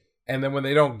range, and then when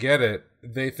they don't get it,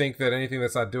 they think that anything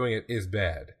that's not doing it is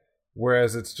bad,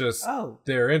 whereas it's just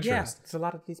their interest. Yeah, it's a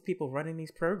lot of these people running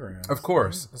these programs, of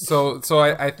course. So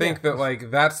I think that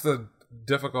like that's the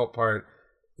difficult part,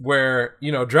 where,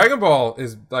 you know, Dragon Ball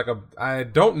is like I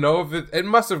don't know if it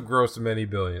must have grossed many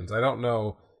billions. I don't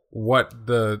know what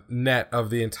the net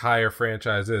of the entire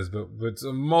franchise is, but it's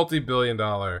a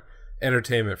multi-billion-dollar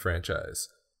entertainment franchise.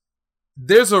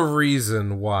 There's a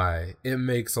reason why it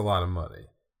makes a lot of money,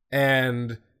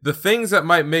 and the things that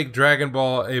might make Dragon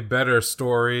Ball a better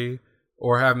story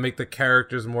or make the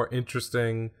characters more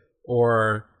interesting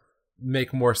or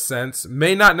make more sense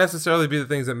may not necessarily be the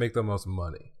things that make the most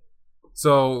money.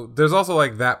 So there's also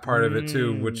like that part of it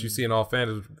too, which you see in all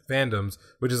fandoms,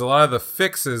 which is a lot of the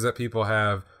fixes that people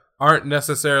have aren't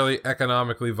necessarily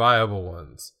economically viable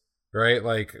ones. Right?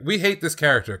 Like, we hate this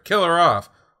character. Kill her off.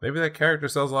 Maybe that character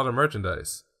sells a lot of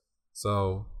merchandise.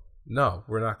 So, no,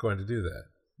 we're not going to do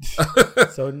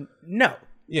that. So, no.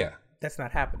 Yeah. That's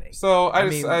not happening. So, I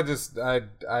just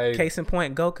case in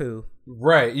point, Goku.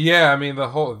 Right. Yeah, I mean, the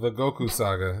Goku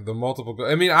saga, the multiple...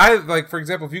 I mean, I, like, for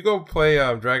example, if you go play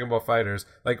Dragon Ball FighterZ,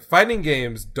 like, fighting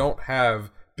games don't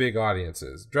have big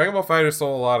audiences. Dragon Ball FighterZ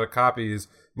sold a lot of copies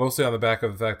mostly on the back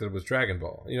of the fact that it was Dragon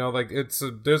Ball. You know, like there's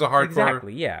a hardcore...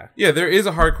 Exactly, yeah. Yeah, there is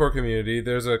a hardcore community.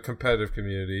 There's a competitive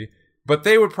community. But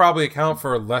they would probably account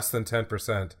for less than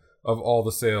 10% of all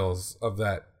the sales of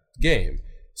that game.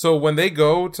 So when they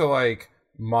go to, like,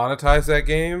 monetize that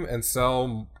game and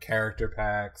sell character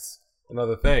packs and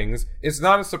other things, it's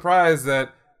not a surprise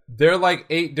that there are, like,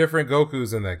 8 different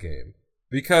Gokus in that game.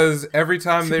 Because every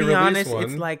time they release one,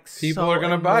 it's like people are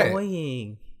going to buy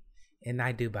it. And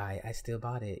I do buy it. I still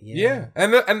bought it. Yeah.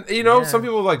 And you know, some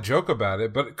people like joke about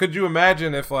it, but could you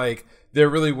imagine if like there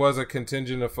really was a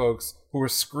contingent of folks who were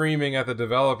screaming at the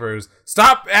developers,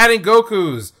 stop adding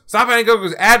Gokus! Stop adding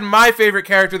Gokus! Add my favorite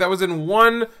character that was in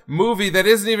one movie that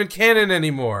isn't even canon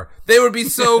anymore. They would be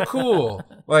so cool.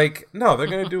 Like, no, they're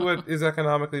going to do what is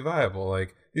economically viable.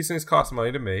 Like, these things cost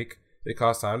money to make. They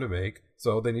cost time to make.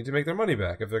 So they need to make their money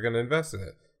back if they're going to invest in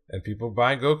it. And people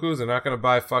buying Gokus are not going to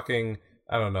buy fucking...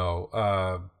 I don't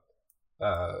know,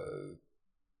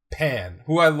 Pan,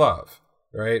 who I love,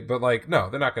 right? But like, no,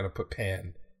 they're not going to put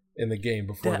Pan in the game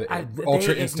before the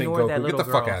Ultra Instinct Goku. Get the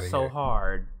fuck out of here. So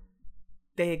hard.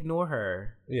 They ignore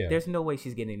her. Yeah. There's no way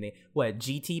she's getting it. What,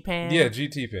 GT Pan? Yeah,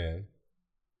 GT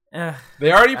Pan.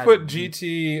 They already put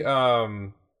GT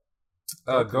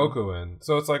Goku in,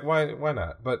 so it's like, why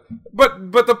not? But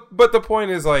the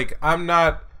point is, like, I'm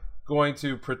not going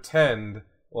to pretend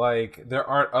like there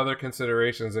aren't other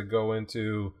considerations that go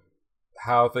into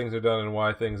how things are done and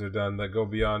why things are done that go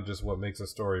beyond just what makes a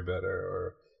story better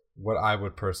or what I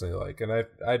would personally like. And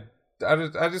I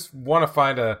just want to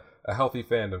find a healthy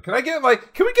fandom. Can we get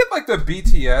like the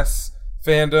BTS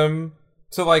fandom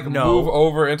to like No. move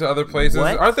over into other places?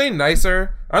 What? Aren't they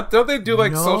nicer? Don't they do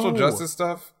like social No. justice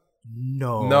stuff?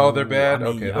 No. No, they're bad? I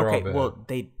mean, Okay, they're all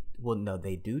bad. No,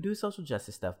 they do social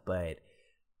justice stuff, but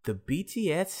the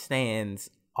BTS stands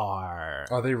are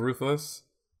They ruthless?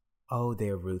 oh,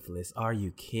 they're ruthless. Are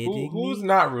you kidding Who's me?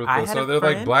 not I ruthless? had Are a they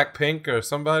like friend- Blackpink or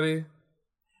somebody?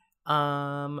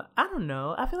 I don't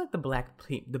know. I feel like the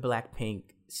Blackpink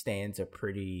stands are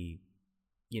pretty,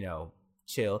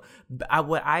 chill. But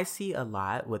what I see a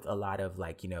lot with a lot of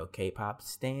like K-pop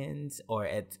stands or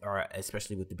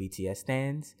especially with the BTS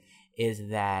stands is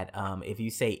that if you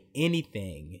say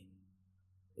anything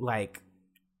like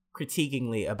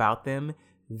critiquingly about them,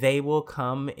 they will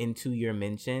come into your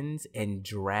mentions and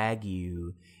drag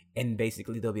you. And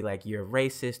basically, they'll be like, "You're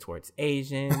racist towards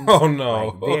Asians." Oh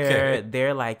no! Like,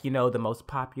 they're like, the most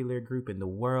popular group in the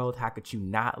world. How could you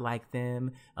not like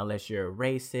them unless you're a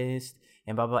racist?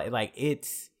 And blah blah. Like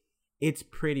it's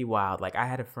pretty wild. Like I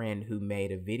had a friend who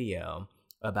made a video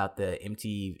about the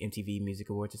MTV Music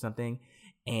Awards or something,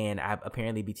 and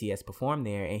apparently BTS performed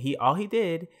there. And he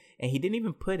didn't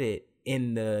even put it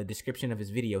in the description of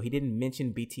his video. He didn't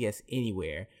mention BTS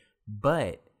anywhere,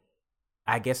 but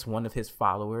I guess one of his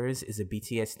followers is a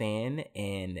BTS stan,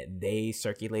 and they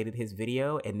circulated his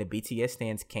video, and the BTS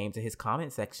stans came to his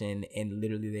comment section, and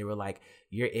literally they were like,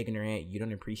 "You're ignorant. You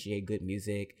don't appreciate good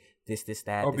music. This,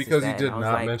 that." Oh, this, because that. he did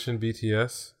not mention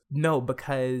BTS? No,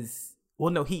 because...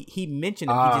 Well, no, he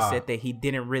mentioned them. He just said that he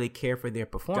didn't really care for their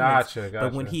performance. Gotcha.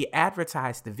 But when he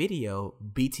advertised the video,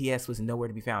 BTS was nowhere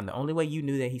to be found. The only way you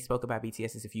knew that he spoke about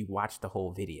BTS is if you watched the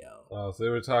whole video. Oh, so they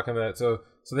were talking that. So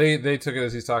they took it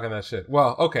as he's talking that shit.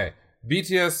 Well, okay.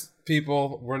 BTS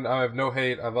people, I have no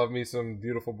hate. I love me some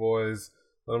beautiful boys.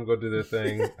 Let them go do their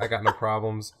thing. I got no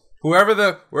problems. Wherever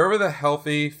the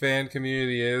healthy fan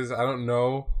community is, I don't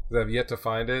know because I've yet to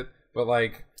find it. But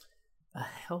like, a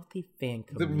healthy fan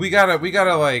community. We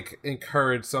gotta like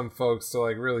encourage some folks to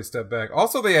like really step back.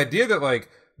 Also, the idea that like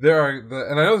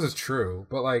and I know this is true,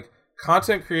 but like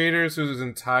content creators whose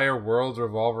entire worlds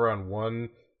revolve around one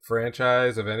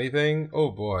franchise of anything.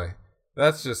 Oh boy,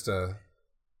 that's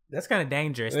kind of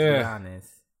dangerous, to be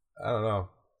honest. I don't know.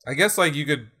 I guess like you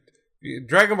could.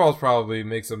 Dragon Balls probably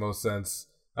makes the most sense.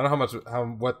 I don't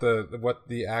know what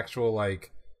the actual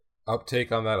like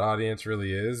uptake on that audience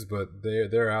really is, but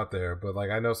they're out there. But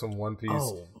like I know some One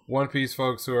Piece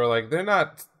folks who are like they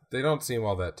don't seem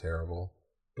all that terrible.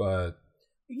 But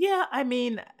yeah, I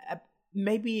mean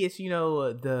maybe it's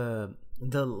the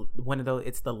one of those,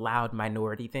 it's the loud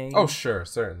minority thing. Oh sure,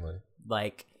 certainly.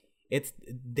 Like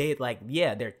there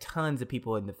are tons of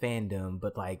people in the fandom,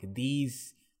 but like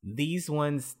these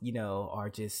ones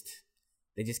are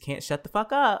they just can't shut the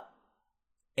fuck up.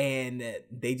 And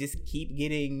they just keep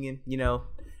getting,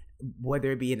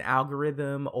 whether it be an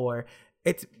algorithm or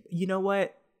it's,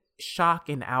 shock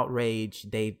and outrage,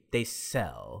 they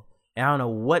sell. And I don't know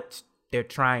what they're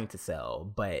trying to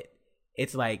sell, but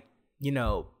it's like,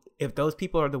 if those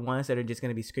people are the ones that are just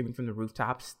going to be screaming from the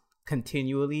rooftops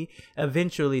continually,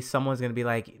 eventually someone's going to be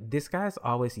like, this guy's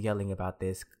always yelling about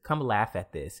this, come laugh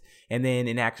at this. And then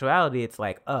in actuality it's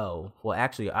like, oh well,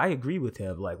 actually I agree with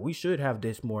him, like we should have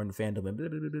this more in fandom and blah,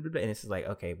 blah, blah, blah, blah. And it's just like,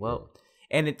 okay, well,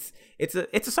 and it's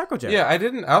a circle jerk. I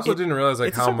didn't realize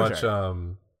like how much I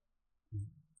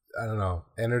don't know,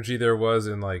 energy there was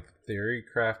in like theory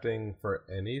crafting for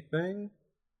anything.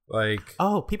 Like,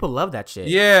 oh, people love that shit.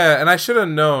 Yeah, and I should have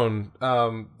known.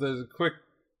 The quick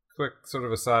sort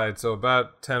of aside, so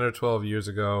about 10 or 12 years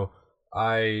ago,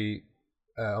 I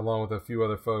along with a few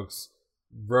other folks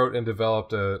wrote and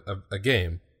developed a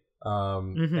game,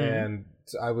 and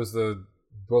I was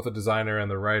both a designer and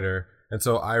the writer, and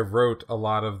so I wrote a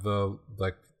lot of the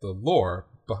lore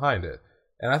behind it,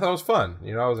 and I thought it was fun.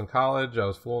 I was in college, I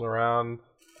was fooling around,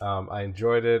 I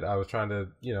enjoyed it. I was trying to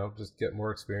just get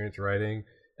more experience writing,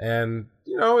 and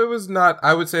it was not,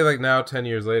 I would say like now 10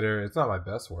 years later, it's not my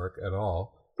best work at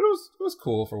all. But it was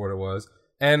cool for what it was.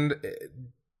 And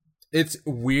it's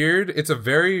weird. It's a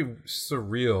very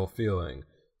surreal feeling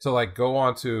to like go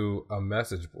onto a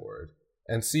message board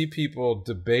and see people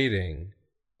debating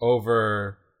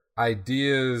over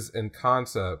ideas and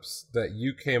concepts that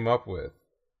you came up with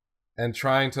and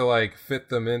trying to like fit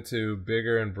them into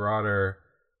bigger and broader,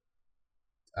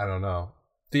 I don't know,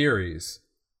 theories.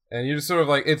 And you're just sort of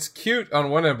like, it's cute on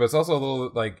one end, but it's also a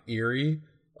little like eerie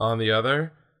on the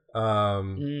other.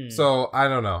 So I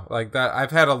don't know, like that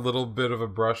I've had a little bit of a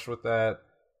brush with that,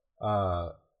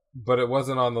 but it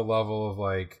wasn't on the level of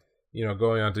like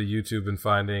going onto YouTube and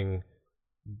finding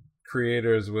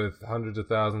creators with hundreds of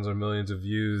thousands or millions of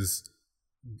views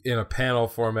in a panel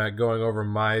format going over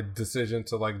my decision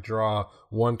to like draw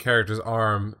one character's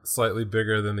arm slightly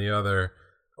bigger than the other,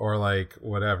 or like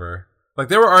whatever. Like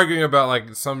they were arguing about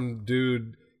like some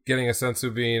dude getting a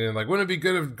sensu bean and like, wouldn't it be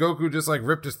good if Goku just like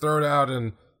ripped his throat out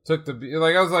and took the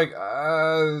like? I was like,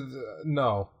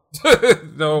 no.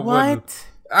 No, what?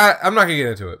 I'm not gonna get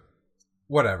into it.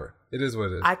 Whatever, it is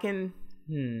what it is. I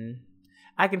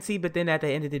can see, but then at the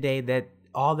end of the day, that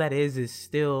all that is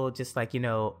still just like, you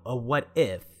know, a what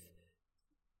if.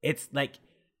 It's like,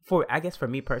 I guess for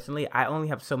me personally, I only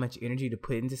have so much energy to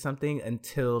put into something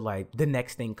until like the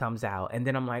next thing comes out, and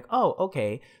then I'm like, oh,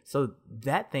 okay, so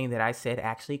that thing that I said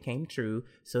actually came true.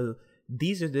 So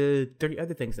these are the 30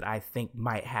 other things that I think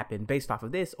might happen based off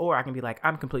of this. Or I can be like,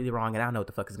 I'm completely wrong and I don't know what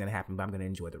the fuck is going to happen, but I'm going to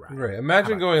enjoy the ride. Right.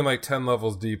 Imagine going like 10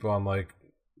 levels deep on like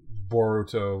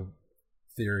Boruto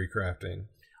theory crafting.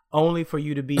 Only for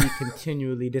you to be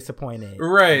continually disappointed.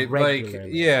 Right. Regularly.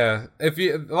 Like, yeah. If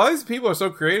a lot of these people are so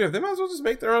creative, they might as well just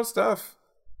make their own stuff.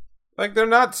 Like, they're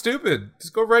not stupid.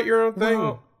 Just go write your own thing.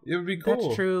 Well, it would be cool.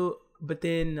 That's true. But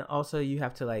then also you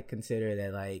have to like consider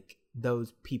that like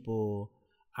those people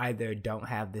either don't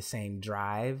have the same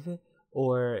drive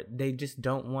or they just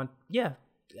don't want. Yeah.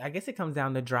 I guess it comes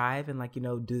down to drive and like, you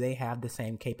know, do they have the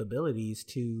same capabilities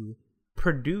to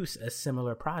produce a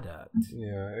similar product?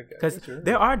 Yeah, because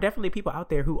there are definitely people out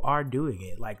there who are doing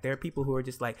it. Like there are people who are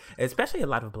just like, especially a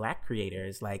lot of Black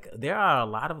creators, like there are a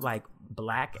lot of like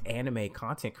Black anime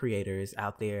content creators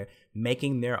out there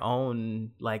making their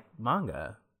own like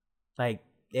manga, like,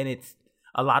 and it's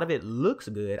a lot of it looks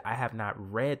good. I have not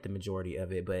read the majority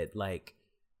of it, but like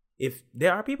if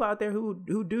there are people out there who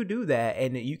do that,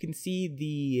 and you can see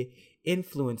the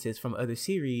influences from other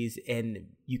series, and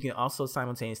you can also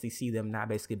simultaneously see them not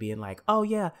basically being like, oh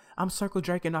yeah, I'm circle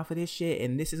jerking off of this shit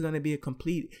and this is going to be a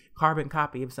complete carbon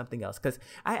copy of something else. Because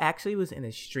I actually was in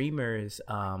a streamer's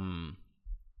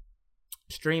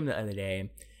stream the other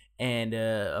day, and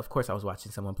of course I was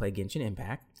watching someone play Genshin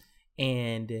Impact,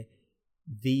 and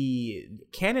the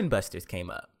Cannon Busters came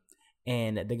up.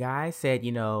 And the guy said,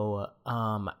 you know,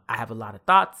 I have a lot of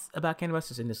thoughts about Cannon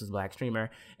Busters, and this was a Black streamer.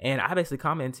 And I basically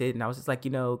commented, and I was just like, you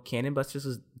know, Cannon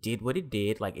Busters did what it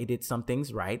did. Like, it did some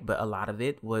things right, but a lot of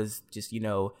it was just, you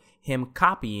know, him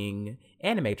copying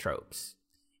anime tropes.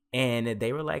 And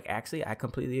they were like, actually, I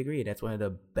completely agree. That's one of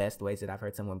the best ways that I've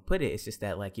heard someone put it. It's just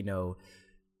that, like, you know,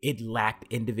 it lacked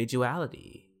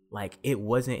individuality. Like, it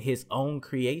wasn't his own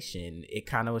creation. It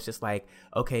kind of was just like,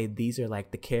 okay, these are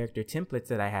like the character templates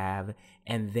that I have.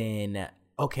 And then,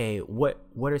 okay, what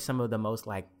are some of the most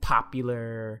like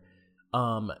popular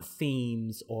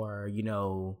themes or, you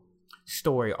know,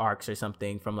 story arcs or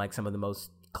something from like some of the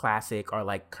most classic or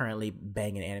like currently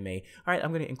banging anime. All right,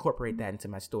 I'm going to incorporate that into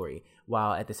my story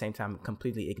while at the same time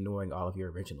completely ignoring all of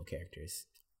your original characters.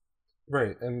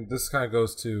 Right. And this kind of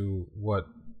goes to what...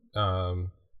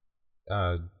 and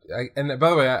by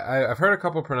the way, I've heard a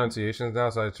couple pronunciations now,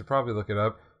 so I should probably look it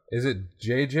up. Is it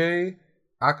JJ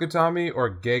Akutami or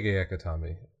Gege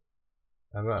Akutami?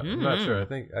 I'm not sure. I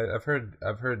think I've heard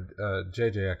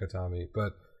JJ Akutami,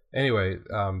 but anyway,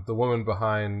 the woman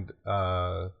behind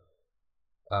Jujutsu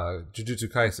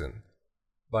Kaisen,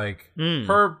 like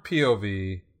her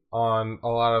POV on a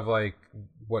lot of like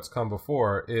what's come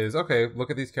before is, okay,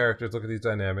 look at these characters, look at these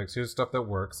dynamics. Here's stuff that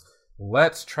works.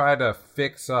 Let's try to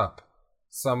fix up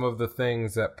some of the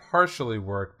things that partially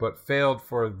worked but failed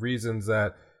for reasons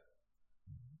that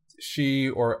she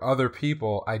or other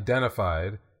people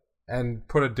identified and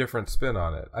put a different spin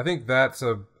on it. I think that's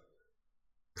a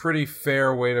pretty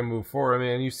fair way to move forward. I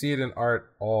mean, and you see it in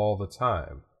art all the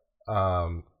time.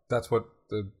 That's what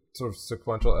the sort of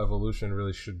sequential evolution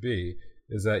really should be,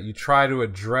 is that you try to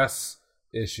address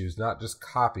issues, not just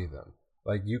copy them.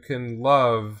 Like, you can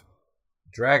love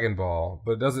Dragon Ball,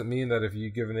 but it doesn't mean that if you're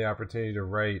given the opportunity to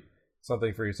write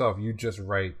something for yourself, you just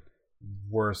write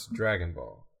worse Dragon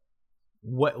Ball.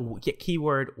 What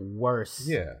keyword worse?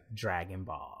 Yeah, Dragon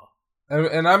Ball.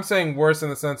 And I'm saying worse in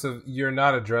the sense of you're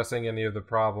not addressing any of the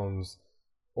problems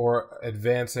or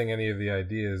advancing any of the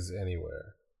ideas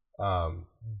anywhere.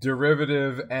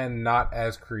 Derivative and not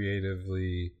as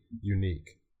creatively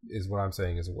unique is what I'm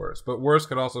saying is worse. But worse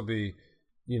could also be,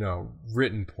 you know,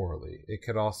 written poorly. It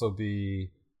could also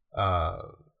be,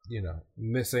 you know,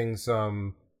 missing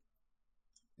some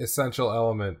essential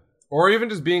element, or even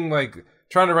just being like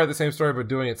trying to write the same story but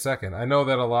doing it second. I know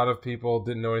that a lot of people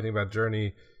didn't know anything about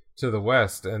Journey to the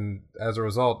West, and as a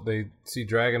result, they see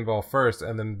Dragon Ball first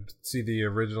and then see the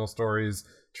original stories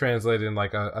translated in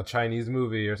like a Chinese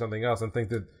movie or something else, and think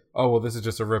that, oh well, this is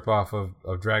just a ripoff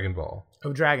of Dragon Ball.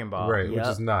 Of Dragon Ball, right? Yep. Which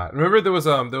is not. Remember, there was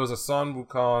a Sun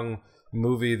Wukong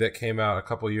movie that came out a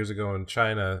couple years ago in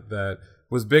China that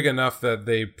was big enough that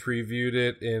they previewed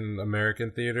it in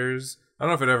American theaters. I don't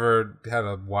know if it ever had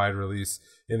a wide release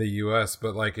in the US,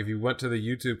 but like if you went to the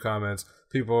YouTube comments,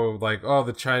 people were like, "Oh,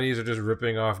 the Chinese are just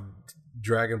ripping off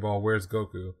Dragon Ball. Where's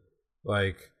Goku?"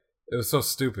 Like, it was so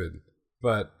stupid.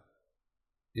 But,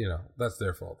 you know, that's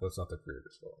their fault. That's not the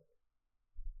creators' fault.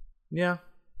 Yeah.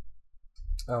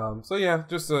 So yeah,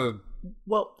 just a...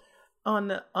 Well,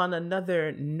 on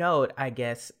another note, I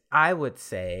guess I would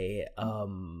say,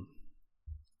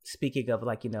 speaking of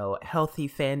like, you know, healthy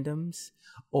fandoms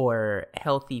or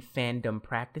healthy fandom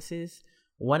practices,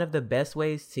 one of the best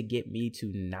ways to get me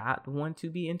to not want to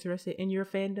be interested in your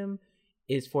fandom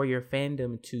is for your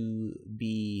fandom to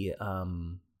be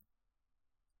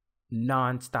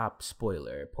non-stop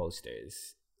spoiler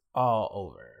posters all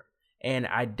over. And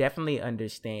I definitely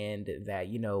understand that,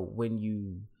 you know, when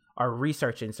you are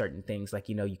researching certain things, like,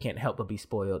 you know, you can't help but be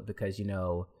spoiled because, you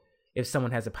know, if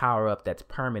someone has a power up that's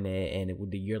permanent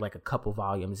and you're like a couple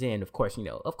volumes in, of course,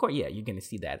 yeah, you're going to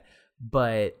see that.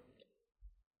 But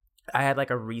I had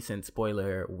like a recent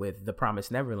spoiler with The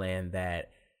Promised Neverland that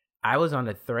I was on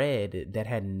a thread that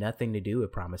had nothing to do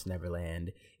with Promised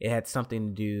Neverland. It had something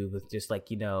to do with just like,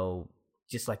 you know,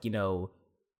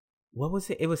 what was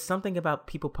it? It was something about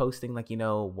people posting like, you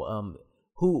know,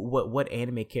 what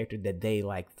anime character that they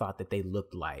like thought that they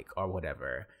looked like or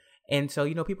whatever. And so,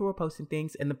 you know, people were posting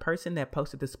things, and the person that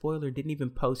posted the spoiler didn't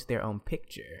even post their own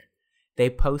picture. They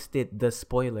posted the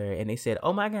spoiler and they said,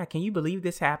 "Oh my God, can you believe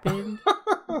this happened?"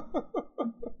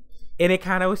 And it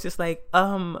kind of was just like,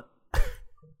 well,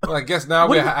 I guess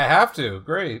now I have to.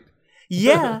 Great.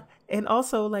 Yeah. And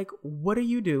also, like, what are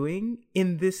you doing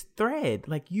in this thread?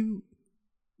 Like, you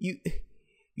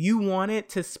wanted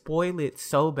to spoil it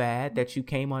so bad that you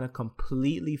came on a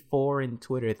completely foreign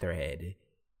Twitter thread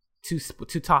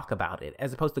to talk about it,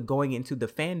 as opposed to going into the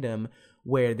fandom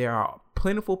where there are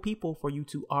plentiful people for you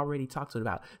to already talk to it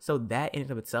about. So that in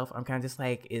and of itself, I'm kind of just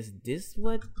like, is this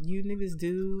what you niggas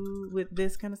do with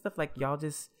this kind of stuff? Like, y'all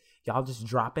just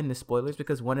drop in the spoilers,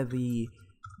 because one of the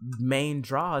main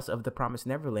draws of The Promised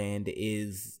Neverland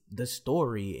is the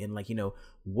story and, like, you know,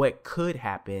 what could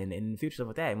happen in the future, stuff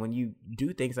like that. And when you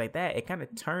do things like that, it kind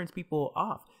of turns people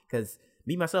off, because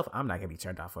me, myself, I'm not going to be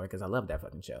turned off for it because I love that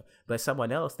fucking show. But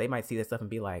someone else, they might see that stuff and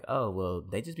be like, oh, well,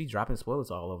 they just be dropping spoilers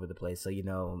all over the place. So, you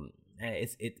know,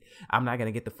 I'm not going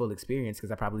to get the full experience because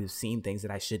I probably have seen things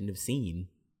that I shouldn't have seen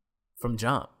from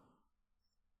jump.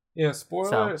 Yeah,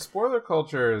 spoiler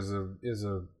culture is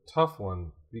a tough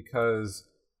one, because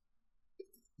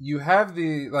you have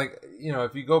the, like, you know,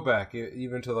 if you go back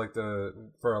even to like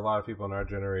for a lot of people in our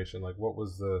generation, like what were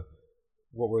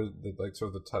the like sort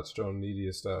of the touchstone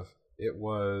media stuff? It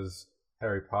was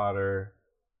Harry Potter,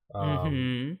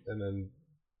 and then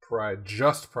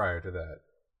just prior to that,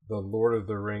 the Lord of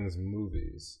the Rings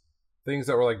movies. Things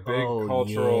that were like big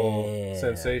cultural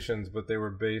sensations, but they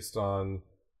were based on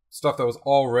stuff that was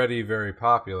already very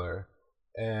popular,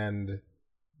 and,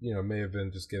 you know, may have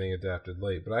been just getting adapted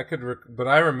late. But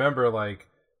I remember, like,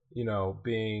 you know,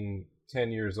 being 10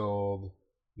 years old,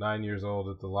 9 years old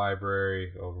at the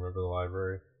library. Oh, remember the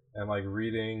library? And like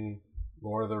reading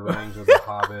Lord of the Rings or The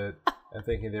Hobbit and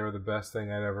thinking they were the best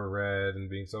thing I'd ever read and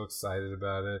being so excited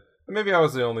about it. And maybe I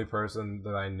was the only person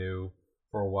that I knew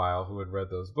for a while who had read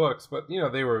those books, but, you know,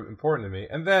 they were important to me.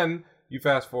 And then you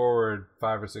fast forward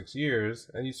 5 or 6 years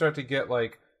and you start to get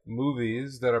like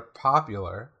movies that are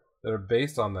popular, that are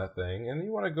based on that thing, and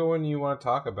you want to go in and you want to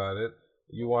talk about it.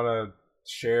 You want to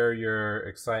share your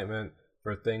excitement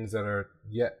for things that are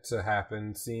yet to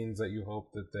happen, scenes that you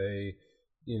hope that they,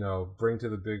 you know, bring to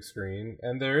the big screen.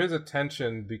 And there is a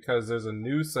tension because there's a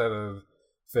new set of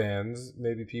fans,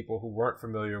 maybe people who weren't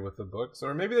familiar with the books,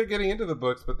 or maybe they're getting into the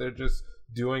books, but they're just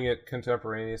doing it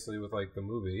contemporaneously with like the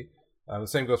movie. The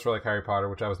same goes for like Harry Potter,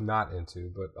 which I was not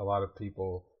into, but a lot of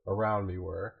people around me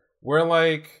were. Where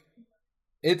like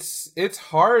it's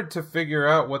hard to figure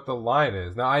out what the line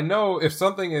is. Now I know if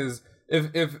something is,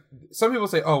 if some people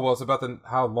say, oh well, it's about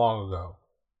how long ago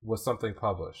was something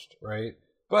published, right?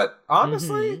 But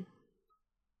honestly,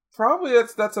 probably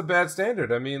that's a bad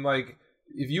standard. I mean, like,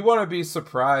 if you want to be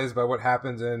surprised by what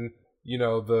happens in, you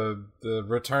know, the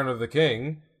Return of the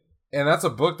King, and that's a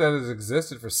book that has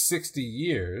existed for 60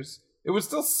 years, it would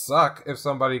still suck if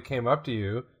somebody came up to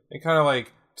you and kind of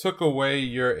like took away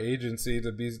your agency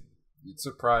to be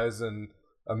surprised and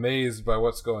amazed by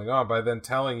what's going on by then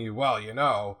telling you, well, you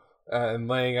know, and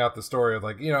laying out the story of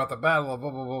like, you know, at the battle of blah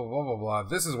blah blah blah blah blah,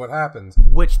 this is what happens,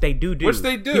 which they do which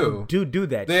they do People do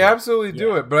that they shit. Absolutely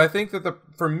do it. But I think that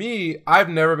for me, I've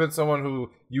never been someone who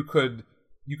you could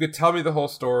tell me the whole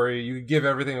story, you could give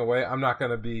everything away, I'm not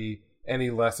going to be any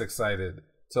less excited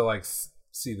to like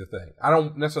see the thing. I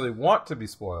don't necessarily want to be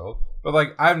spoiled, but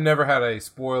like I've never had a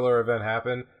spoiler event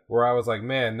happen where I was like,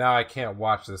 man, now I can't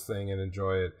watch this thing and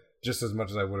enjoy it just as much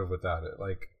as I would have without it.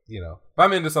 Like, you know, if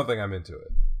I'm into something, I'm into it.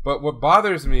 But what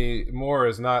bothers me more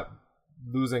is not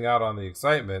losing out on the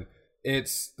excitement.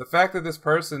 It's the fact that this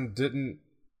person didn't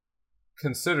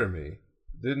consider me,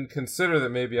 didn't consider that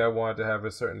maybe I wanted to have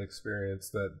a certain experience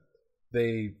that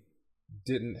they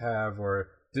didn't have or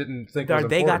didn't think was important.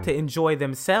 They got to enjoy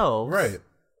themselves. Right.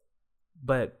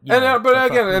 But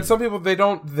and some people, they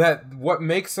don't, that what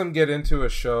makes them get into a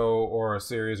show or a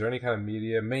series or any kind of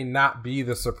media may not be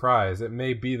the surprise. It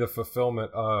may be the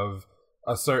fulfillment of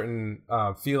a certain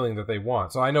feeling that they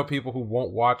want. So I know people who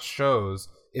won't watch shows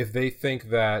if they think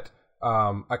that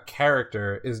a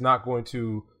character is not going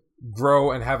to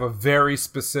grow and have a very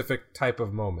specific type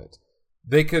of moment.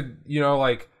 They could, you know,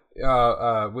 like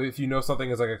if you know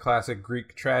something is like a classic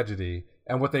Greek tragedy,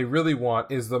 and what they really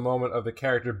want is the moment of the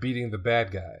character beating the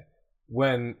bad guy,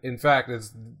 when in fact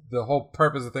it's the whole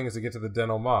purpose of the thing is to get to the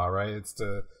denouement, right? It's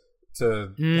to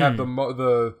have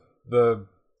the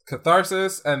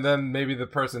catharsis, and then maybe the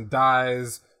person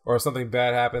dies or something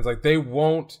bad happens. Like they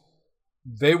will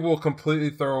completely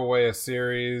throw away a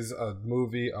series, a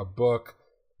movie, a book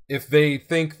if they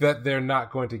think that they're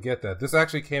not going to get that. This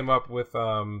actually came up with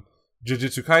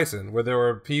Jujutsu Kaisen, where there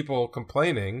were people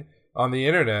complaining on the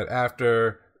internet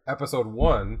after episode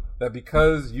 1 that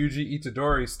because Yuji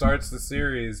Itadori starts the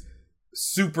series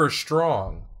super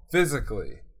strong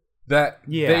physically, that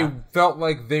they felt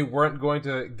like they weren't going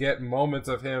to get moments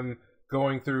of him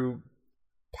going through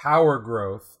power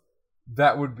growth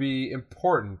that would be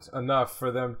important enough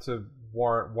for them to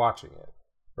warrant watching it.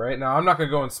 Right? Now, I'm not going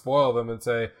to go and spoil them and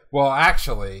say, well,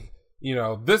 actually, you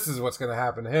know, this is what's going to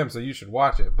happen to him, so you should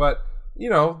watch it. But you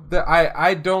know,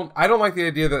 I don't like the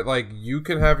idea that like you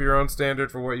can have your own standard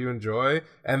for what you enjoy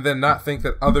and then not think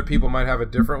that other people might have a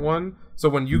different one. So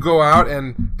when you go out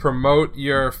and promote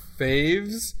your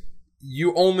faves,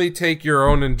 you only take your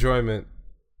own enjoyment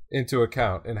into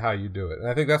account in how you do it. And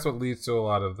I think that's what leads to a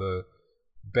lot of the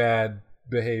bad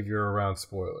behavior around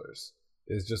spoilers,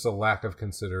 is just a lack of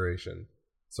consideration.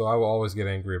 So I will always get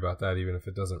angry about that, even if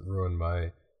it doesn't ruin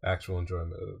my actual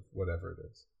enjoyment of whatever it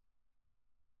is.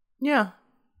 Yeah,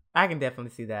 I can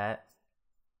definitely see that.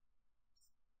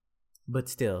 But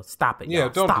still, stop it. Yeah, y'all.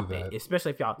 don't stop do that. It.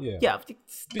 Especially if y'all. Yeah,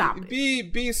 stop it.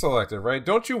 Be selective, right?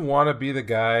 Don't you want to be the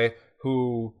guy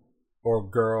who, or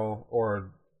girl,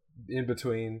 or in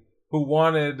between, who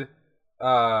wanted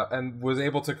and was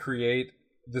able to create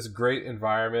this great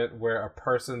environment where a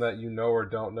person that you know or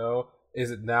don't know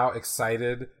is now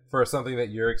excited for something that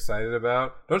you're excited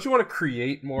about? Don't you want to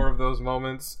create more of those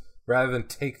moments rather than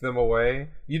take them away?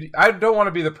 I don't want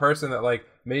to be the person that like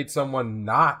made someone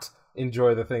not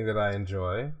enjoy the thing that I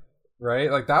enjoy,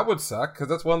 right? Like that would suck, because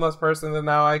that's one less person that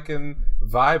now I can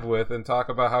vibe with and talk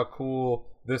about how cool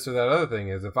this or that other thing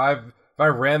is. If I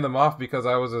ran them off because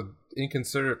I was an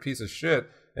inconsiderate piece of shit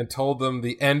and told them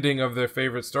the ending of their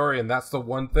favorite story, and that's the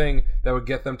one thing that would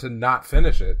get them to not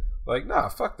finish it, like, nah,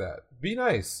 fuck that. Be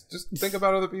nice. Just think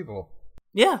about other people.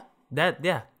 Yeah.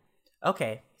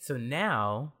 Okay, so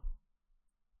now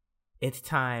it's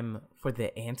time for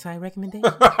the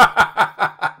anti-recommendation.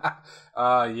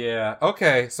 Yeah.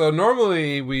 Okay. So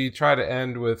normally we try to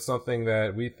end with something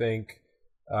that we think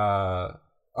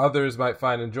others might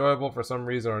find enjoyable for some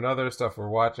reason or another, stuff we're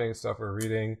watching, stuff we're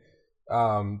reading.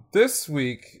 This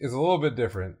week is a little bit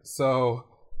different. So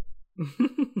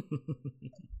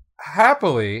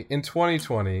happily in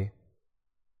 2020,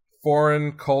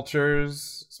 foreign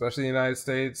cultures, especially the United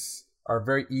States, are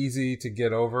very easy to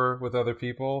get over with other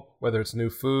people, whether it's new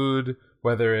food,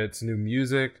 whether it's new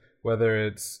music, whether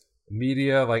it's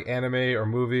media like anime or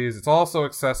movies. It's all so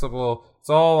accessible. It's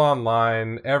all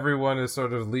online. Everyone is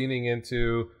sort of leaning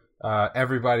into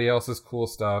everybody else's cool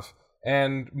stuff.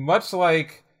 And much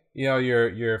like, you know,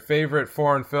 your favorite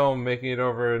foreign film making it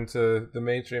over into the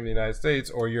mainstream of the United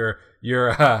States, or your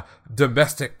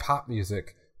domestic pop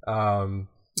music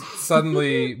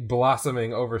suddenly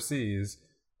blossoming overseas,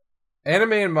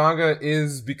 anime and manga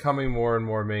is becoming more and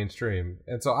more mainstream.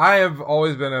 And so I have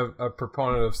always been a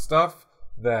proponent of stuff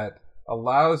that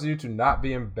allows you to not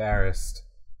be embarrassed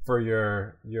for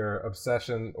your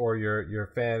obsession or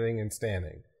your fanning and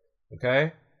standing.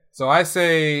 Okay? So I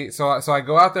say, so I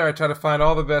go out there, I try to find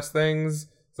all the best things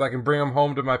so I can bring them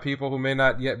home to my people who may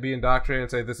not yet be indoctrinated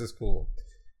and say, this is cool.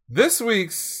 This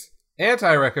week's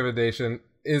anti-recommendation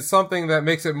is something that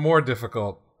makes it more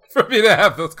difficult for me to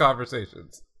have those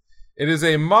conversations. It is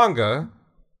a manga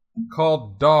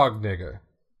called Dog Nigga.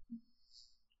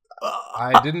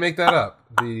 I didn't make that up.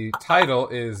 The title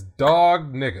is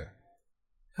Dog Nigga.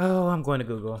 Oh, I'm going to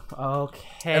Google.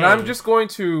 Okay. And I'm just going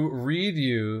to read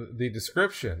you the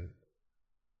description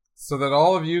so that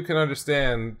all of you can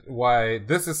understand why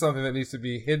this is something that needs to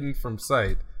be hidden from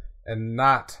sight and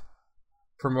not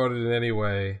promoted in any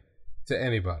way to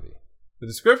anybody. The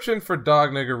description for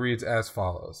Dog Nigga reads as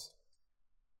follows.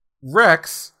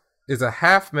 Rex is a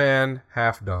half man,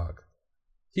 half dog.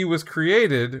 He was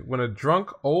created when a drunk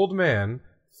old man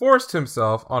forced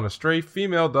himself on a stray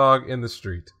female dog in the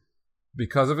street.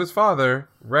 Because of his father,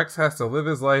 Rex has to live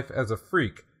his life as a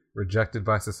freak rejected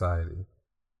by society.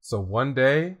 So one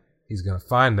day, he's going to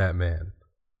find that man,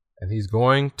 and he's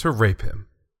going to rape him.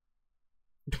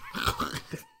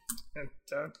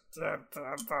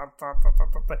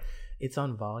 It's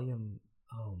on volume.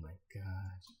 Oh my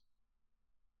gosh.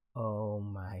 Oh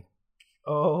my.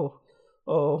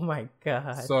 Oh my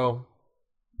god. So,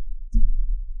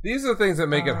 these are the things that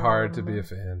make it hard to be a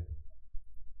fan.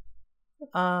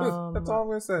 That's all I'm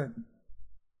going to say.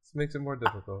 This makes it more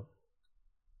difficult.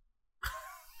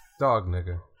 Dog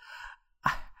Nigga.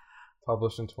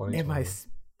 Published in 2020.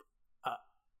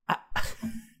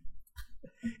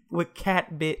 With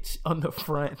Cat Bitch on the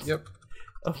front. Yep.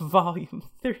 Of volume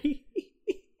 3.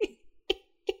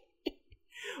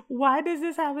 Why does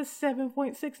this have a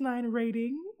 7.69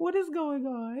 rating? What is going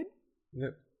on?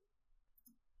 Yep.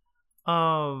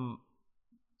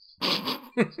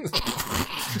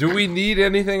 Do we need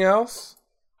anything else?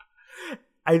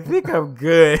 I think I'm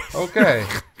good. Okay.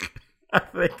 I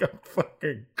think I'm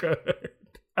fucking good.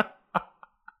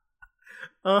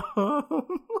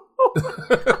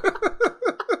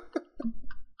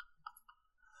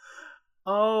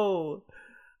 Oh.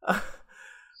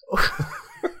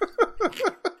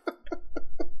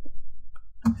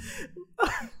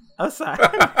 I'm sorry.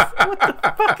 What the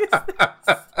fuck is this?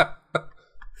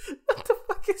 What the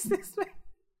fuck is this, man?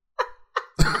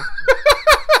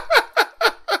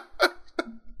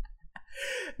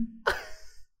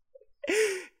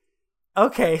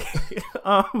 Okay.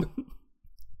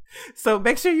 So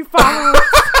make sure you follow us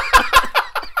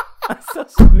on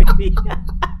social media.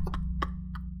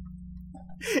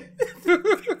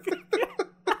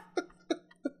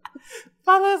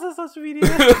 Follow us on social media.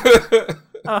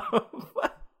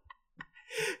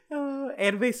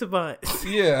 Anime Savants.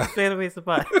 Yeah. Anime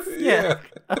Savants. Yeah.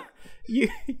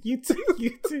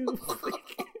 YouTube.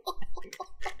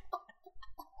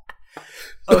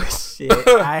 Oh shit.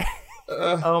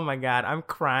 Oh my god, I'm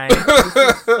crying. This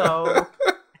is so.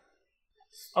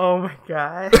 Oh my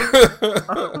god.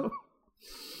 Oh.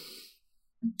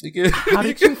 How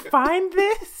did you find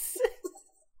this?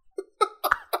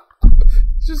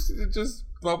 It just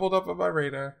bubbled up on my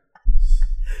radar.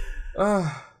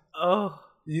 Oh.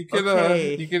 You can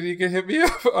okay. you can hit me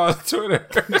up on Twitter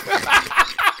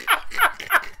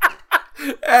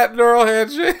at Neural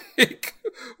Handshake.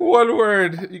 One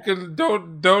word. You can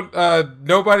don't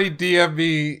nobody DM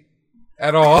me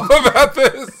at all about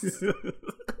this.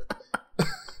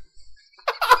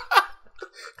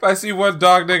 If I see one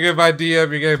dog nigga in my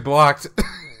DM, you're getting blocked.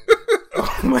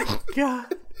 Oh my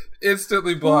god.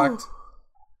 Instantly blocked.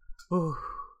 Ooh.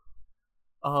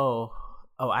 Oh,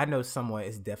 I know someone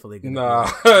is definitely gonna. Nah.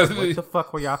 What the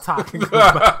fuck were y'all talking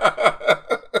about?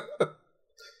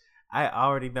 I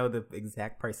already know the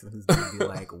exact person who's gonna be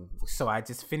like, so I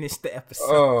just finished the episode.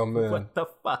 Oh man. What the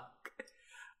fuck?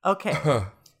 Okay.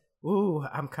 Ooh,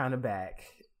 I'm kind of back.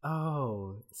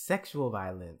 Oh, sexual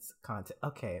violence content.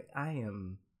 Okay, I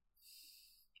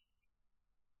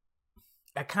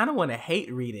kind of want to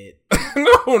hate read it.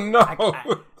 No.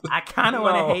 I kind of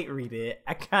want to hate read it.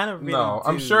 I kind of really do.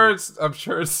 I'm sure it's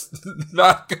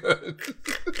not good.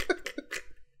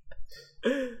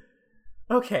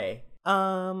 Okay.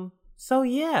 So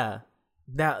yeah.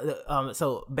 That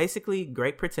so basically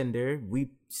Great Pretender,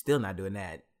 we still not doing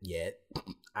that yet.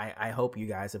 I hope you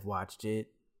guys have watched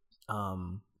it.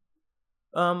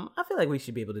 I feel like we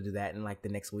should be able to do that in like the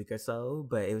next week or so,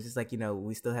 but it was just like,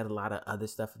 we still had a lot of other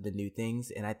stuff of the new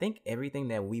things, and I think everything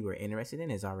that we were interested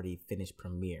in is already finished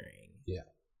premiering. Yeah.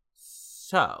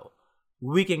 So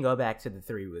we can go back to the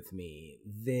 3 with me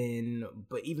then,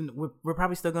 but even we're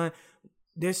probably still going.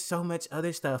 There's so much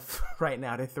other stuff right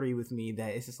now to 3 with me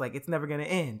that it's just like it's never gonna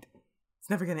end. It's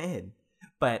never gonna end.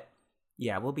 But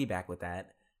yeah, we'll be back with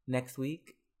that next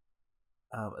week.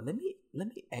 Let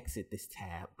me exit this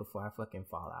tab before I fucking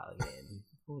fall out again.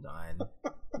 Hold on.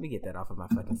 Let me get that off of my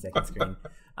fucking second screen.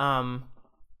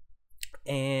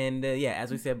 And yeah,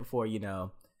 as we said before,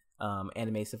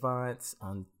 Anime Savants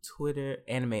on Twitter,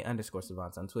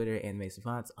 Anime_Savants on Twitter, Anime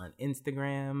Savants on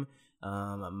Instagram.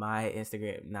 My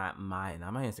Instagram, not my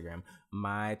Instagram.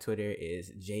 My Twitter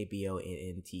is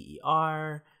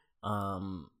JBONNTER.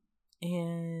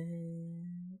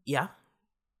 And yeah,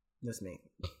 that's me.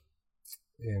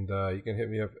 And you can hit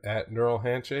me up at Neural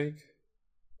Handshake,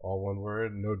 all one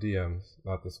word, no DMs,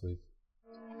 not this week.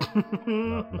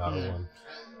 not a one.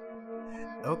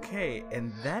 Okay,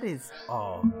 and that is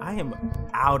all. I am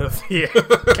out of here.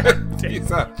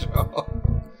 Peace out, y'all.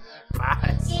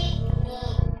 Bye.